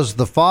 does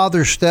the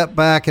father step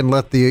back and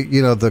let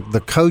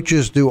the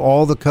coaches do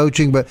all the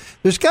coaching? But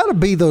there's got to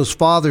be those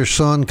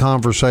father-son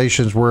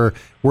conversations where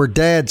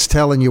dad's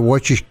telling you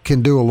what you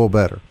can do a little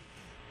better.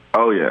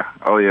 Oh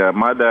yeah.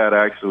 My dad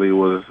actually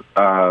was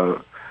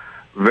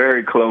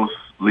very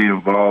closely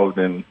involved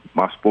in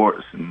my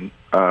sports and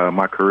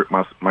my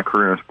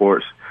career in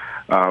sports.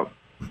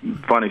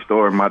 Funny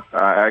story.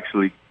 I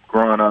actually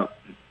growing up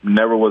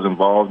never was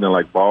involved in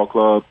like ball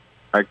club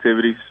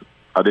activities.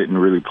 I didn't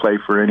really play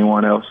for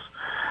anyone else.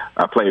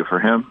 I played for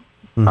him.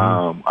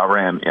 Mm-hmm. I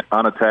ran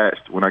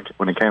unattached when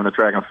it came to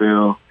track and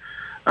field.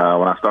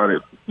 When I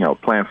started,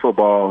 playing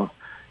football,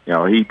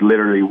 he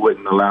literally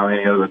wouldn't allow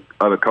any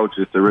other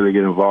coaches to really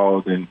get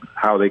involved in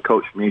how they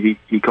coached me.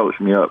 He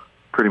coached me up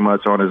pretty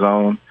much on his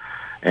own.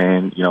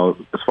 And,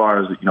 as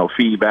far as,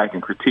 feedback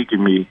and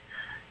critiquing me,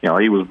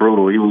 he was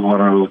brutal. He was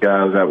one of those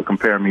guys that would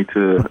compare me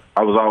to –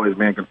 I was always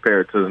being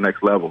compared to the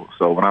next level.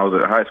 So when I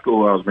was at high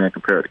school, I was being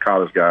compared to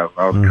college guys.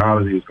 When I was in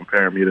college, he was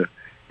comparing me to,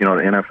 the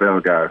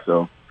NFL guys.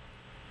 So,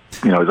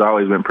 it's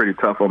always been pretty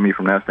tough on me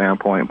from that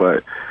standpoint.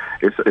 But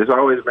it's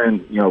always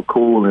been,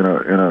 cool and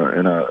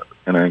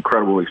an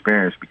incredible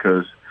experience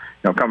because,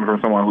 coming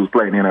from someone who's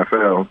played in the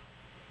NFL,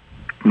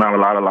 not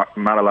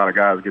a lot of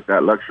guys get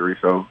that luxury.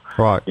 So,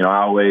 right.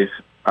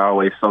 I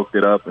always soaked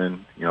it up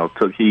and,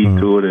 took heed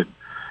to it. And,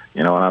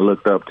 and I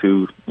looked up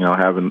to,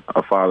 having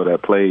a father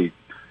that played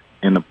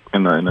in the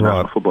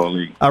National Football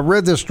League. I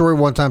read this story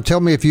one time. Tell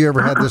me if you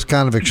ever had this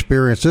kind of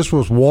experience. This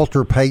was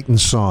Walter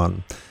Payton's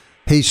son.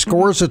 He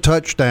scores a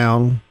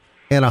touchdown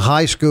in a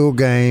high school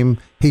game.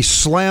 He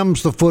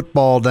slams the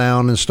football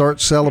down and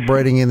starts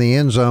celebrating in the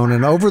end zone.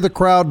 And over the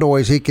crowd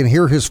noise, he can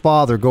hear his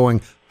father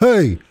going,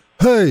 "Hey,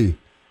 hey."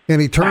 And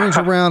he turns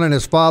around and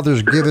his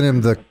father's giving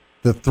him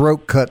the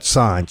throat cut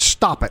sign.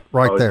 Stop it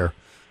right there.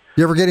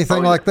 You ever get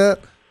anything like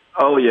that?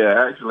 Oh,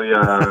 yeah. Actually,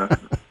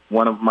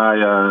 one of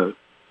my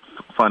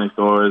funny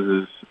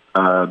stories is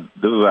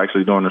this was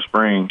actually during the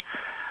spring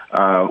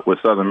with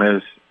Southern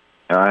Miss.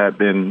 I had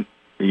been,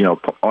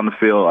 on the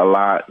field a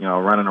lot,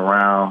 running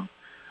around.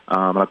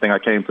 I think I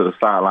came to the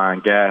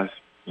sideline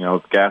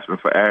gasping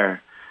for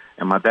air.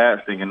 And my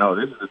dad's thinking, no,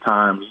 this is the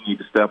time you need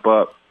to step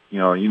up.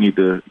 You need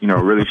to,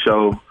 really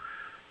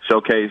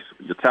showcase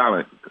your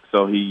talent.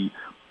 So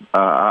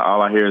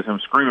all I hear is him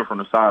screaming from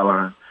the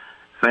sideline.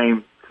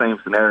 Same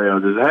scenario.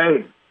 Just,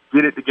 hey,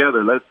 get it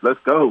together. Let's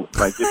go.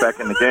 Like, get back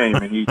in the game.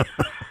 And he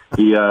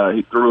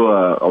threw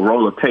a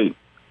roll of tape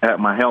at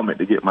my helmet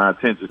to get my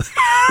attention,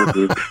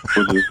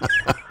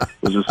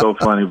 which is so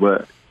funny.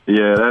 But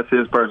yeah, that's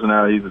his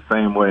personality. He's the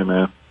same way,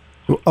 man.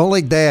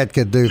 Only Dad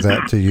could do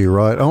that to you,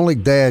 right? Only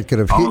Dad could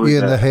have hit you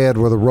in the head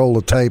with a roll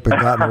of tape and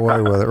gotten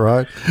away with it,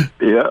 right?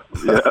 Yeah,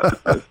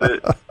 that's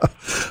it.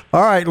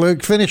 All right,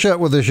 Luke, finish up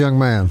with this young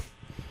man.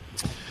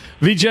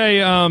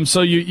 VJ,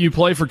 so you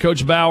play for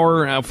Coach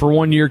Bauer. For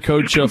 1 year,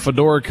 Coach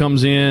Fedora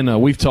comes in.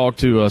 We've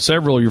talked to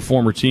several of your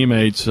former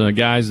teammates,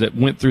 guys that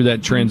went through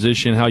that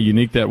transition, how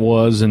unique that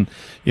was, and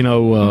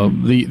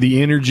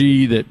the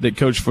energy that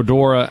Coach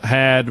Fedora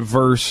had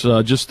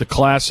versus just the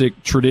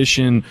classic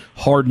tradition,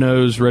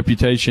 hard-nosed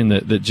reputation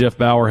that Jeff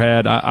Bauer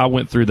had. I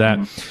went through that.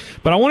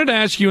 But I wanted to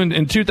ask you,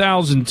 in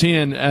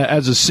 2010,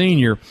 as a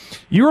senior,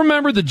 you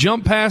remember the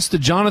jump pass to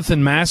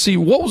Jonathan Massey?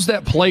 What was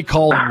that play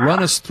called?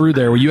 Run us through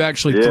there where you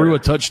actually threw a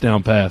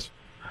touchdown pass.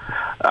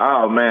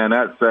 Oh, man,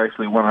 that's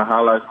actually one of the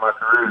highlights of my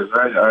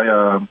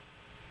career.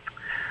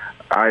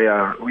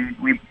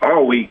 We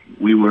all week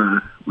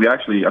we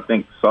actually, I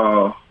think,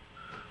 saw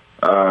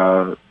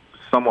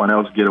someone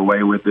else get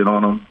away with it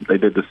on them. They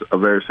did a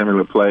very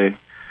similar play.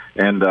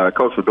 And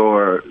Coach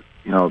Fedora,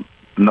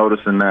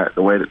 noticing that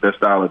the way that their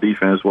style of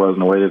defense was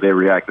and the way that they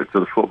reacted to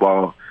the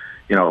football,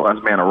 us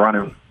being a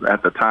running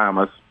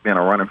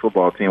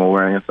football team when we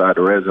were inside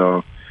the red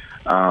zone,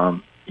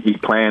 he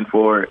planned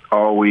for it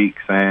all week,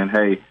 saying,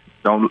 "Hey,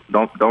 don't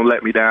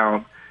let me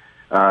down.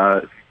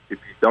 If you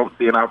don't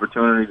see an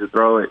opportunity to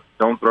throw it,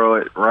 don't throw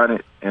it. Run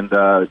it." And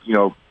as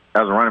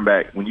a running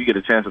back, when you get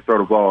a chance to throw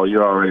the ball,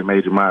 you already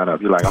made your mind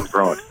up. You're like, "I'm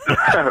throwing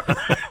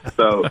it."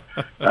 So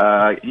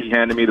he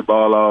handed me the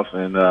ball off,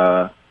 and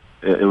I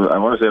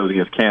want to say it was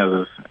against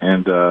Kansas,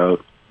 and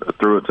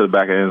threw it to the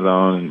back of the end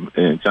zone,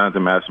 and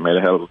Jonathan Massey made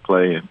a hell of a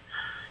play and,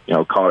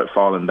 caught it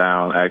falling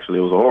down. Actually,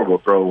 it was a horrible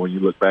throw when you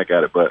look back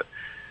at it, but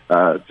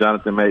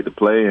Jonathan made the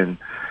play, and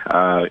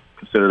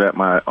consider that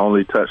my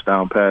only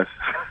touchdown pass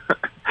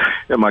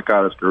in my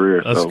college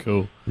career. That's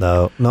cool.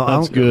 No,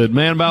 that's good,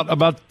 man.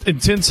 About in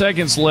 10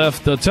 seconds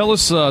left. Tell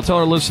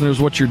our listeners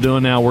what you're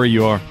doing now, where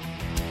you are.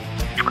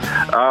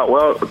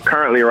 Well,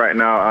 currently right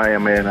now I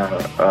am an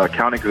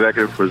account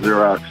executive for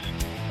Xerox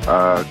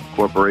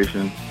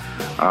Corporation,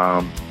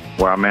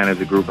 where I manage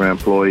a group of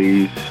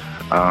employees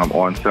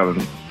on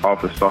selling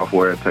office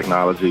software and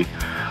technology.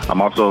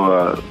 I'm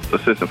also an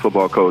assistant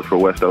football coach for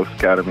West Oaks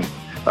Academy,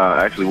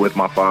 actually with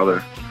my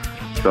father.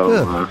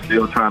 So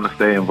still trying to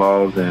stay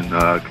involved and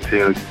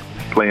continue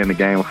playing the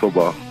game of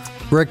football.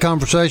 Great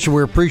conversation.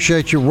 We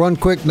appreciate you. One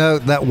quick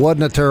note, that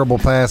wasn't a terrible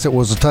pass. It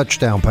was a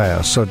touchdown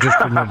pass. So just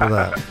remember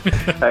that.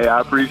 Hey, I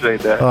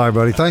appreciate that. All right,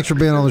 buddy. Thanks for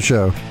being on the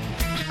show.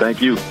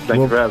 Thank you.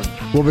 Thank you for having me.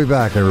 We'll be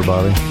back,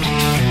 everybody.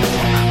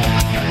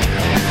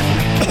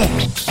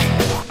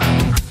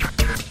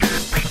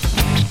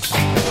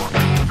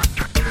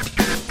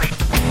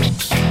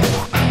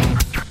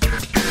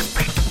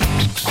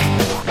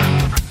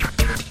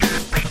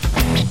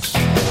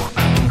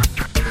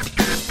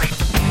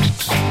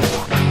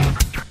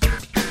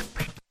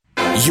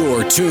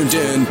 You're tuned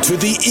in to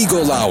the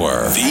Eagle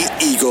Hour. The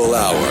Eagle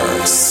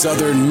Hour.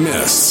 Southern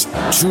Miss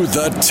to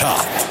the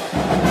top.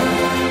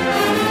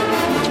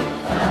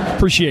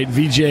 Appreciate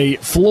VJ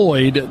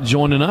Floyd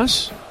joining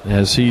us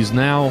as he's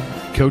now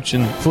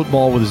coaching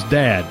football with his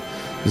dad.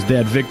 His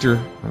dad,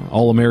 Victor,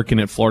 All-American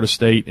at Florida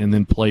State, and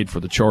then played for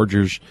the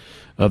Chargers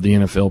of the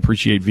NFL.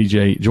 Appreciate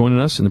VJ joining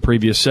us in the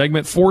previous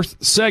segment.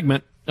 Fourth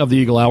segment of the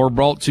Eagle Hour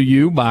brought to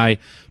you by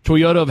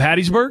Toyota of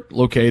Hattiesburg,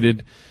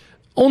 located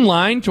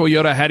online,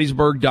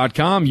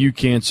 toyotahattiesburg.com. You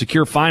can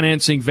secure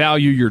financing,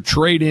 value your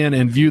trade-in,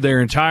 and view their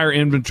entire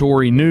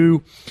inventory,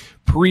 new,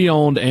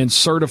 pre-owned, and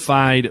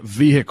certified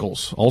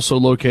vehicles. Also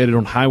located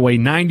on Highway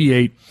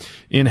 98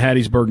 in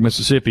Hattiesburg,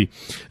 Mississippi.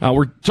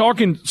 We're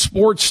talking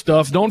sports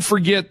stuff. Don't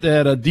forget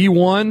that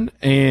D1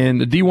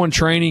 and D1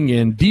 training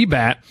and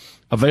DBAT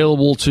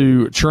available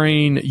to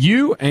train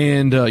you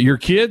and your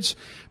kids.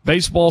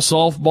 Baseball,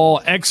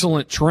 softball,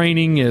 excellent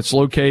training. It's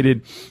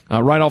located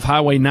right off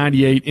Highway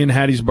 98 in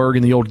Hattiesburg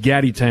in the old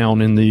Gaddy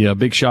Town in the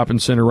big shopping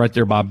center right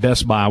there by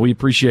Best Buy. We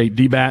appreciate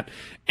DBAT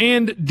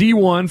and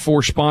D1 for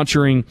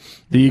sponsoring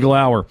the Eagle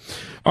Hour.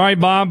 All right,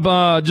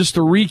 Bob, just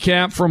to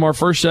recap from our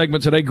first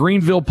segment today,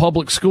 Greenville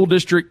Public School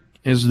District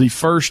is the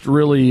first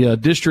really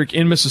district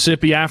in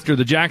Mississippi after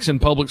the Jackson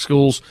Public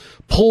Schools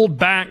pulled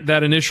back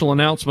that initial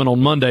announcement on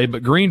Monday.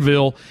 But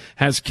Greenville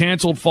has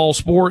canceled fall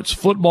sports,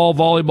 football,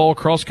 volleyball,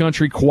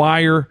 cross-country,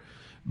 choir,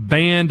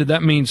 band.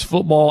 That means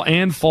football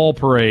and fall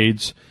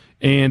parades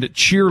and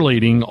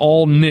cheerleading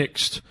all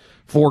nixed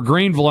for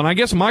Greenville. And I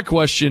guess my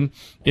question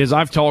is,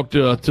 I've talked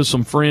to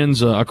some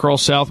friends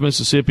across South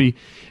Mississippi,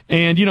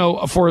 and, you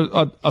know,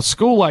 for a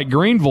school like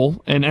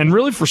Greenville and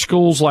really for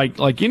schools like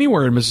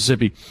anywhere in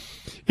Mississippi,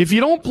 if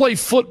you don't play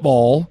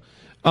football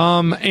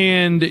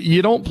and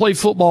you don't play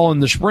football in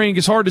the spring,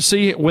 it's hard to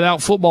see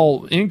without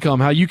football income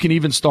how you can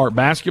even start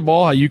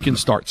basketball, how you can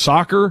start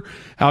soccer,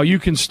 how you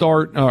can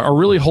start or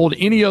really hold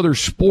any other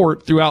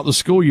sport throughout the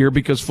school year,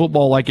 because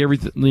football, like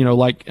everything, you know,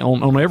 like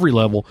on every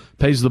level,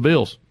 pays the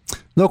bills.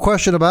 No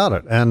question about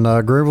it. And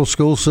Greenville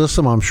school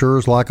system, I'm sure,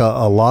 is like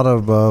a lot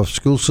of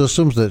school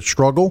systems that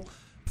struggle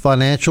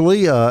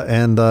financially,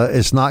 and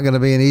it's not going to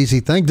be an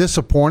easy thing.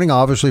 Disappointing,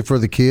 obviously, for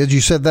the kids.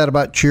 You said that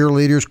about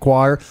cheerleaders,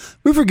 choir.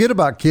 We forget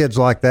about kids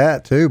like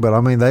that too, but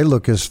I mean, they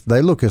look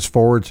as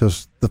forward to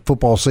the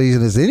football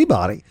season as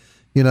anybody,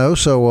 you know.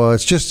 So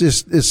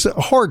it's a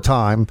hard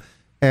time,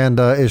 and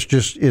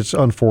it's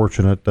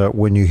unfortunate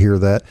when you hear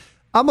that.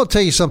 I'm going to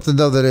tell you something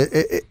though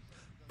that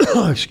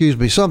excuse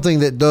me, something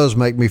that does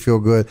make me feel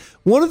good.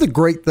 One of the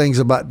great things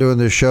about doing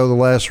this show the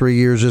last 3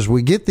 years is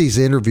we get these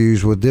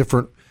interviews with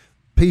different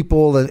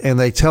people, and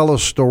they tell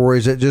us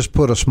stories that just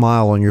put a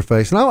smile on your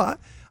face. And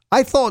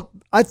I thought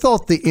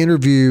the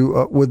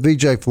interview with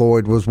VJ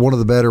Floyd was one of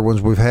the better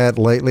ones we've had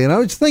lately. And I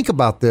would think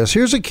about this.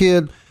 Here's a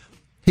kid.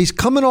 He's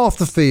coming off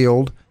the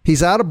field.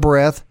 He's out of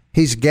breath.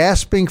 He's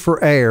gasping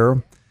for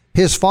air.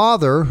 His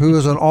father, who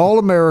is an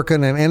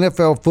All-American and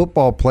NFL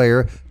football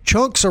player,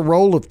 chunks a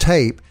roll of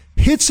tape,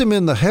 hits him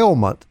in the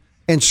helmet,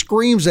 and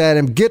screams at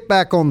him, "Get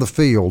back on the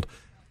field."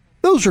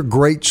 Those are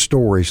great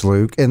stories,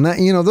 Luke, and that,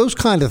 you know, those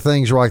kind of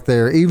things right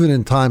there, even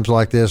in times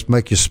like this,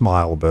 make you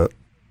smile a bit.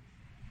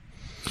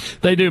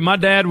 They do. My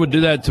dad would do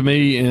that to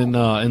me in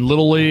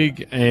Little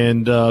League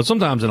and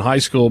sometimes in high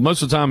school.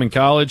 Most of the time in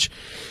college,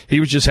 he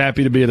was just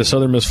happy to be at a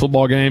Southern Miss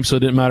football game, so it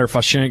didn't matter if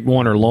I shanked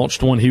one or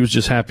launched one. He was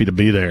just happy to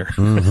be there.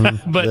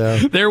 Mm-hmm.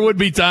 But there would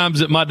be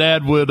times that my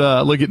dad would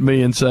look at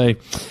me and say,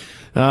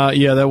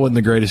 yeah, that wasn't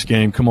the greatest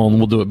game. Come on,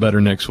 we'll do it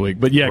better next week.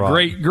 But yeah,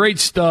 right. Great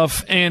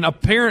stuff. And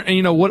apparently,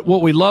 you know,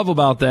 what we love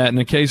about that in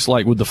a case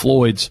like with the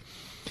Floyds,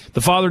 the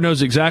father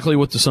knows exactly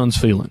what the son's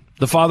feeling.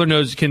 The father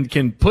knows,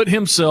 can put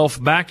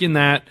himself back in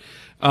that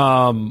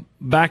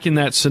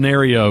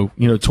scenario,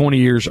 you know, 20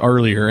 years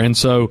earlier. And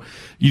so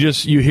you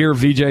hear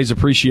VJ's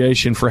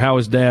appreciation for how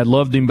his dad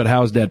loved him, but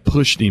how his dad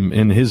pushed him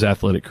in his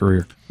athletic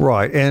career.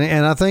 Right.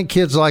 And I think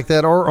kids like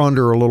that are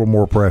under a little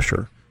more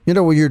pressure. You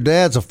know, when your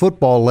dad's a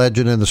football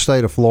legend in the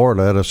state of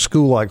Florida at a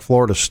school like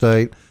Florida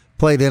State,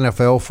 played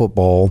NFL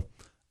football,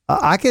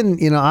 I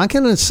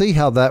can see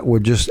how that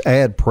would just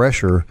add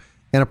pressure.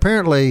 And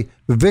apparently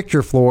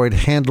Victor Floyd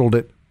handled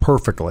it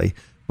perfectly,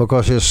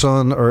 because his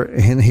son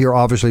and he are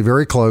obviously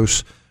very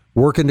close,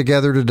 working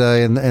together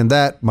today, and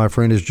that, my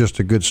friend, is just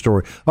a good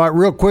story. All right,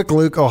 real quick,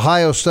 Luke,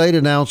 Ohio State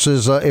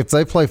announces if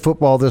they play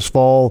football this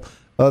fall,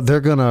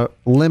 they're going to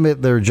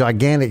limit their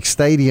gigantic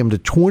stadium to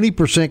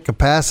 20%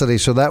 capacity.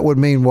 So that would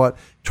mean,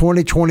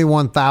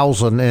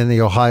 21,000 in the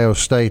Ohio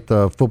State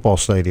football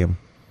stadium.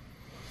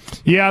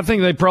 Yeah, I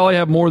think they probably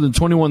have more than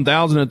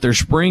 21,000 at their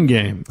spring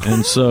game.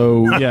 And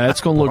so, yeah,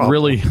 it's going to look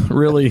really,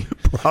 really,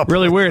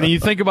 really weird. And you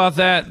think about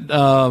that,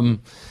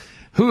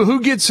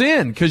 who gets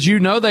in? Because you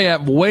know they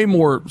have way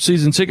more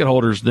season ticket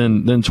holders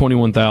than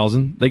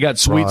 21,000. They got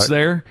suites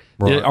there.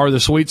 Right. Are the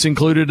suites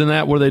included in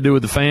that? What do they do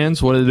with the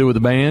fans? What do they do with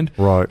the band?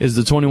 Right. Is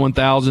the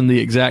 21,000 the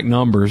exact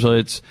number? So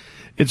it's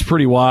it's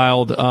pretty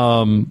wild.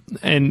 And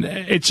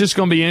it's just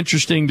going to be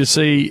interesting to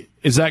see,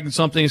 is that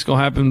something that's going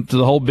to happen to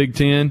the whole Big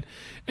Ten?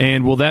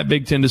 And will that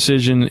Big Ten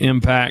decision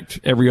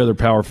impact every other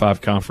Power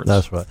 5 conference?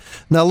 That's right.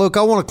 Now, Luke,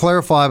 I want to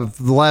clarify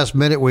the last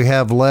minute we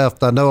have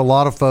left. I know a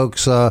lot of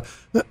folks in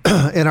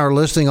our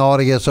listening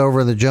audience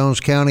over in the Jones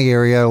County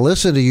area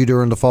listen to you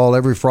during the fall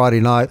every Friday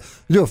night.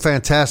 You do a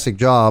fantastic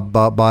job,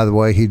 by the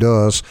way, he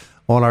does,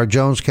 on our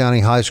Jones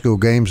County High School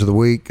Games of the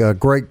Week.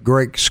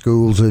 Great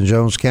schools in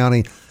Jones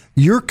County.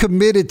 You're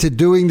committed to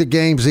doing the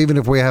games even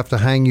if we have to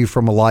hang you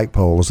from a light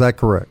pole. Is that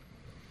correct?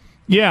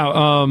 Yeah,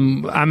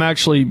 I'm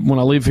actually, when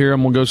I leave here,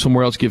 I'm going to go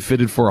somewhere else, get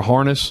fitted for a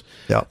harness.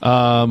 Yeah.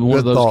 One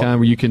of those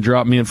kind where you can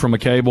drop me in from a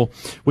cable.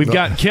 We've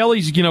got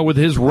Kelly's, with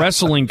his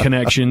wrestling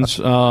connections,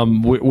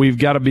 we've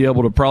got to be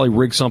able to probably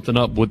rig something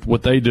up with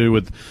what they do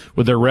with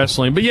their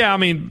wrestling. But, yeah, I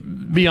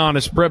mean, be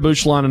honest, Brett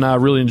Bushline and I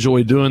really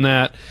enjoy doing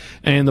that.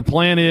 And the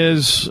plan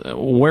is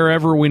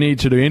wherever we need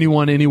to do,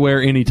 anyone,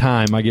 anywhere,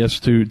 anytime, I guess,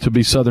 to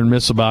be Southern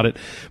Miss about it.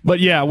 But,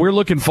 yeah, we're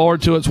looking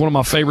forward to it. It's one of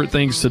my favorite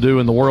things to do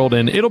in the world,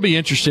 and it'll be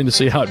interesting to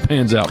see how it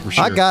pans out for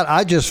sure.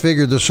 I just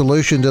figured the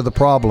solution to the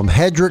problem.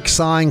 Hedrick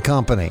Sign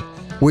Company.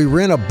 We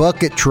rent a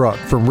bucket truck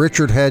from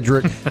Richard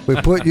Hedrick. We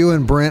put you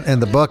and Brent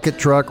in the bucket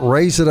truck,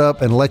 raise it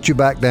up, and let you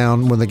back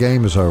down when the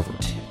game is over.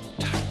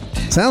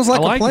 Sounds like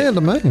a plan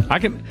to me.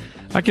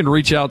 I can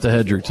reach out to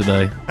Hedrick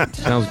today.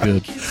 Sounds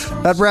good.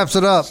 That wraps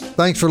it up.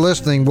 Thanks for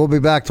listening. We'll be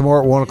back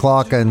tomorrow at 1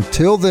 o'clock.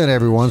 Until then,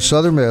 everyone,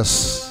 Southern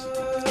Miss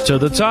to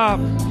the top.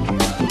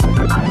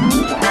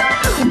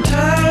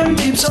 Time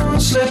keeps on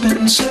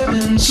slipping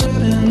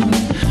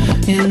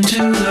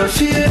into the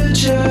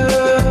future.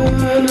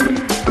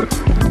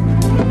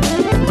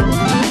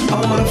 I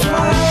wanna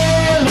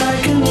fly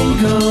like an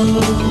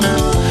eagle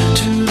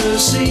to the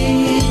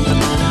sea.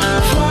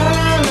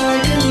 Fly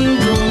like an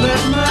eagle,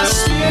 let my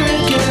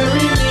spirit carry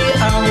me.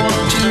 I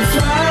want to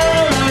fly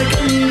like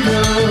an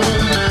eagle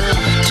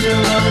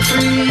till I'm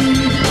free.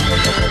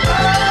 I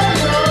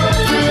go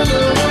through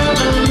the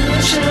world of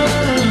mission.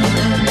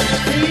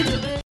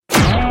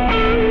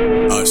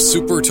 A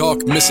SuperTalk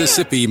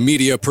Mississippi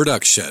media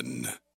production.